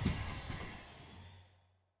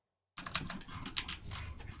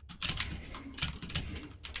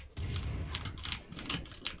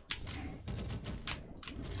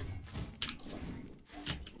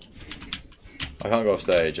 I can't go off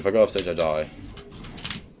stage. If I go off stage, I die.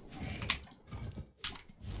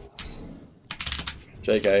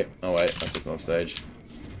 JK. Oh wait, that's just off stage.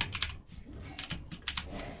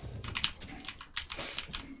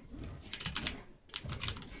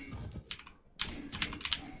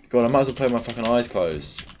 God, I might as well play with my fucking eyes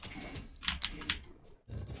closed.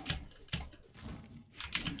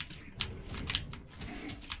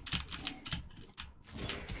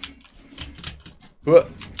 What?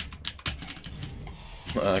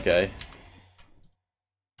 Okay.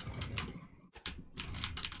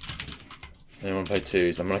 Anyone play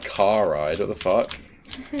twos? I'm on a car ride, what the fuck?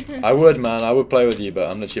 I would, man, I would play with you, but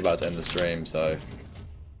I'm literally about to end the stream, so...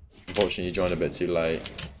 Unfortunately, you joined a bit too late.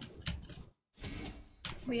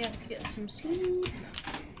 We have to get some sleep.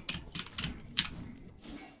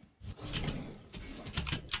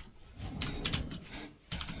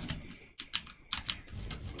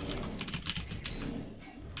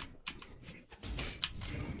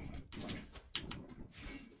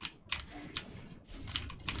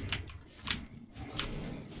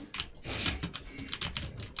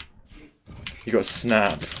 You got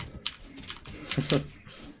snap.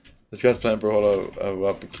 This guy's playing Brawlhalla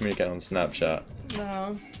while communicating on Snapchat.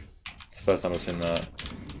 No. It's the first time I've seen that.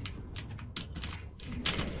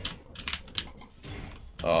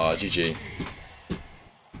 Ah, GG.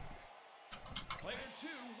 Player 2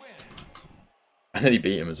 wins. And then he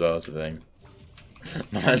beat him as well, that's the thing.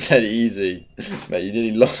 My man said easy. Mate, you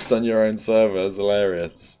nearly lost on your own server, that's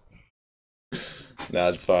hilarious. Nah,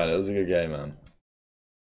 it's fine, it was a good game, man.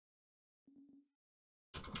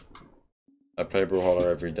 I play Brawlhalla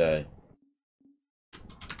every day.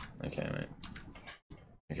 Okay, mate.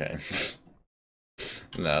 Okay.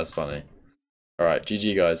 Nah, that's funny. Alright,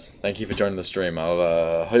 GG guys. Thank you for joining the stream.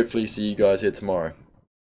 I'll hopefully see you guys here tomorrow.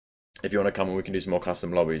 If you want to come and we can do some more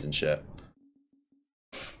custom lobbies and shit.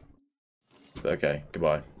 But okay,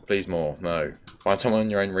 goodbye. Please more. No. Find someone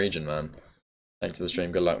in your own region, man. Thanks for the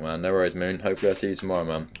stream. Good luck, man. No worries, Moon. Hopefully I'll see you tomorrow,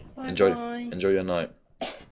 man. Bye Enjoy bye. your night.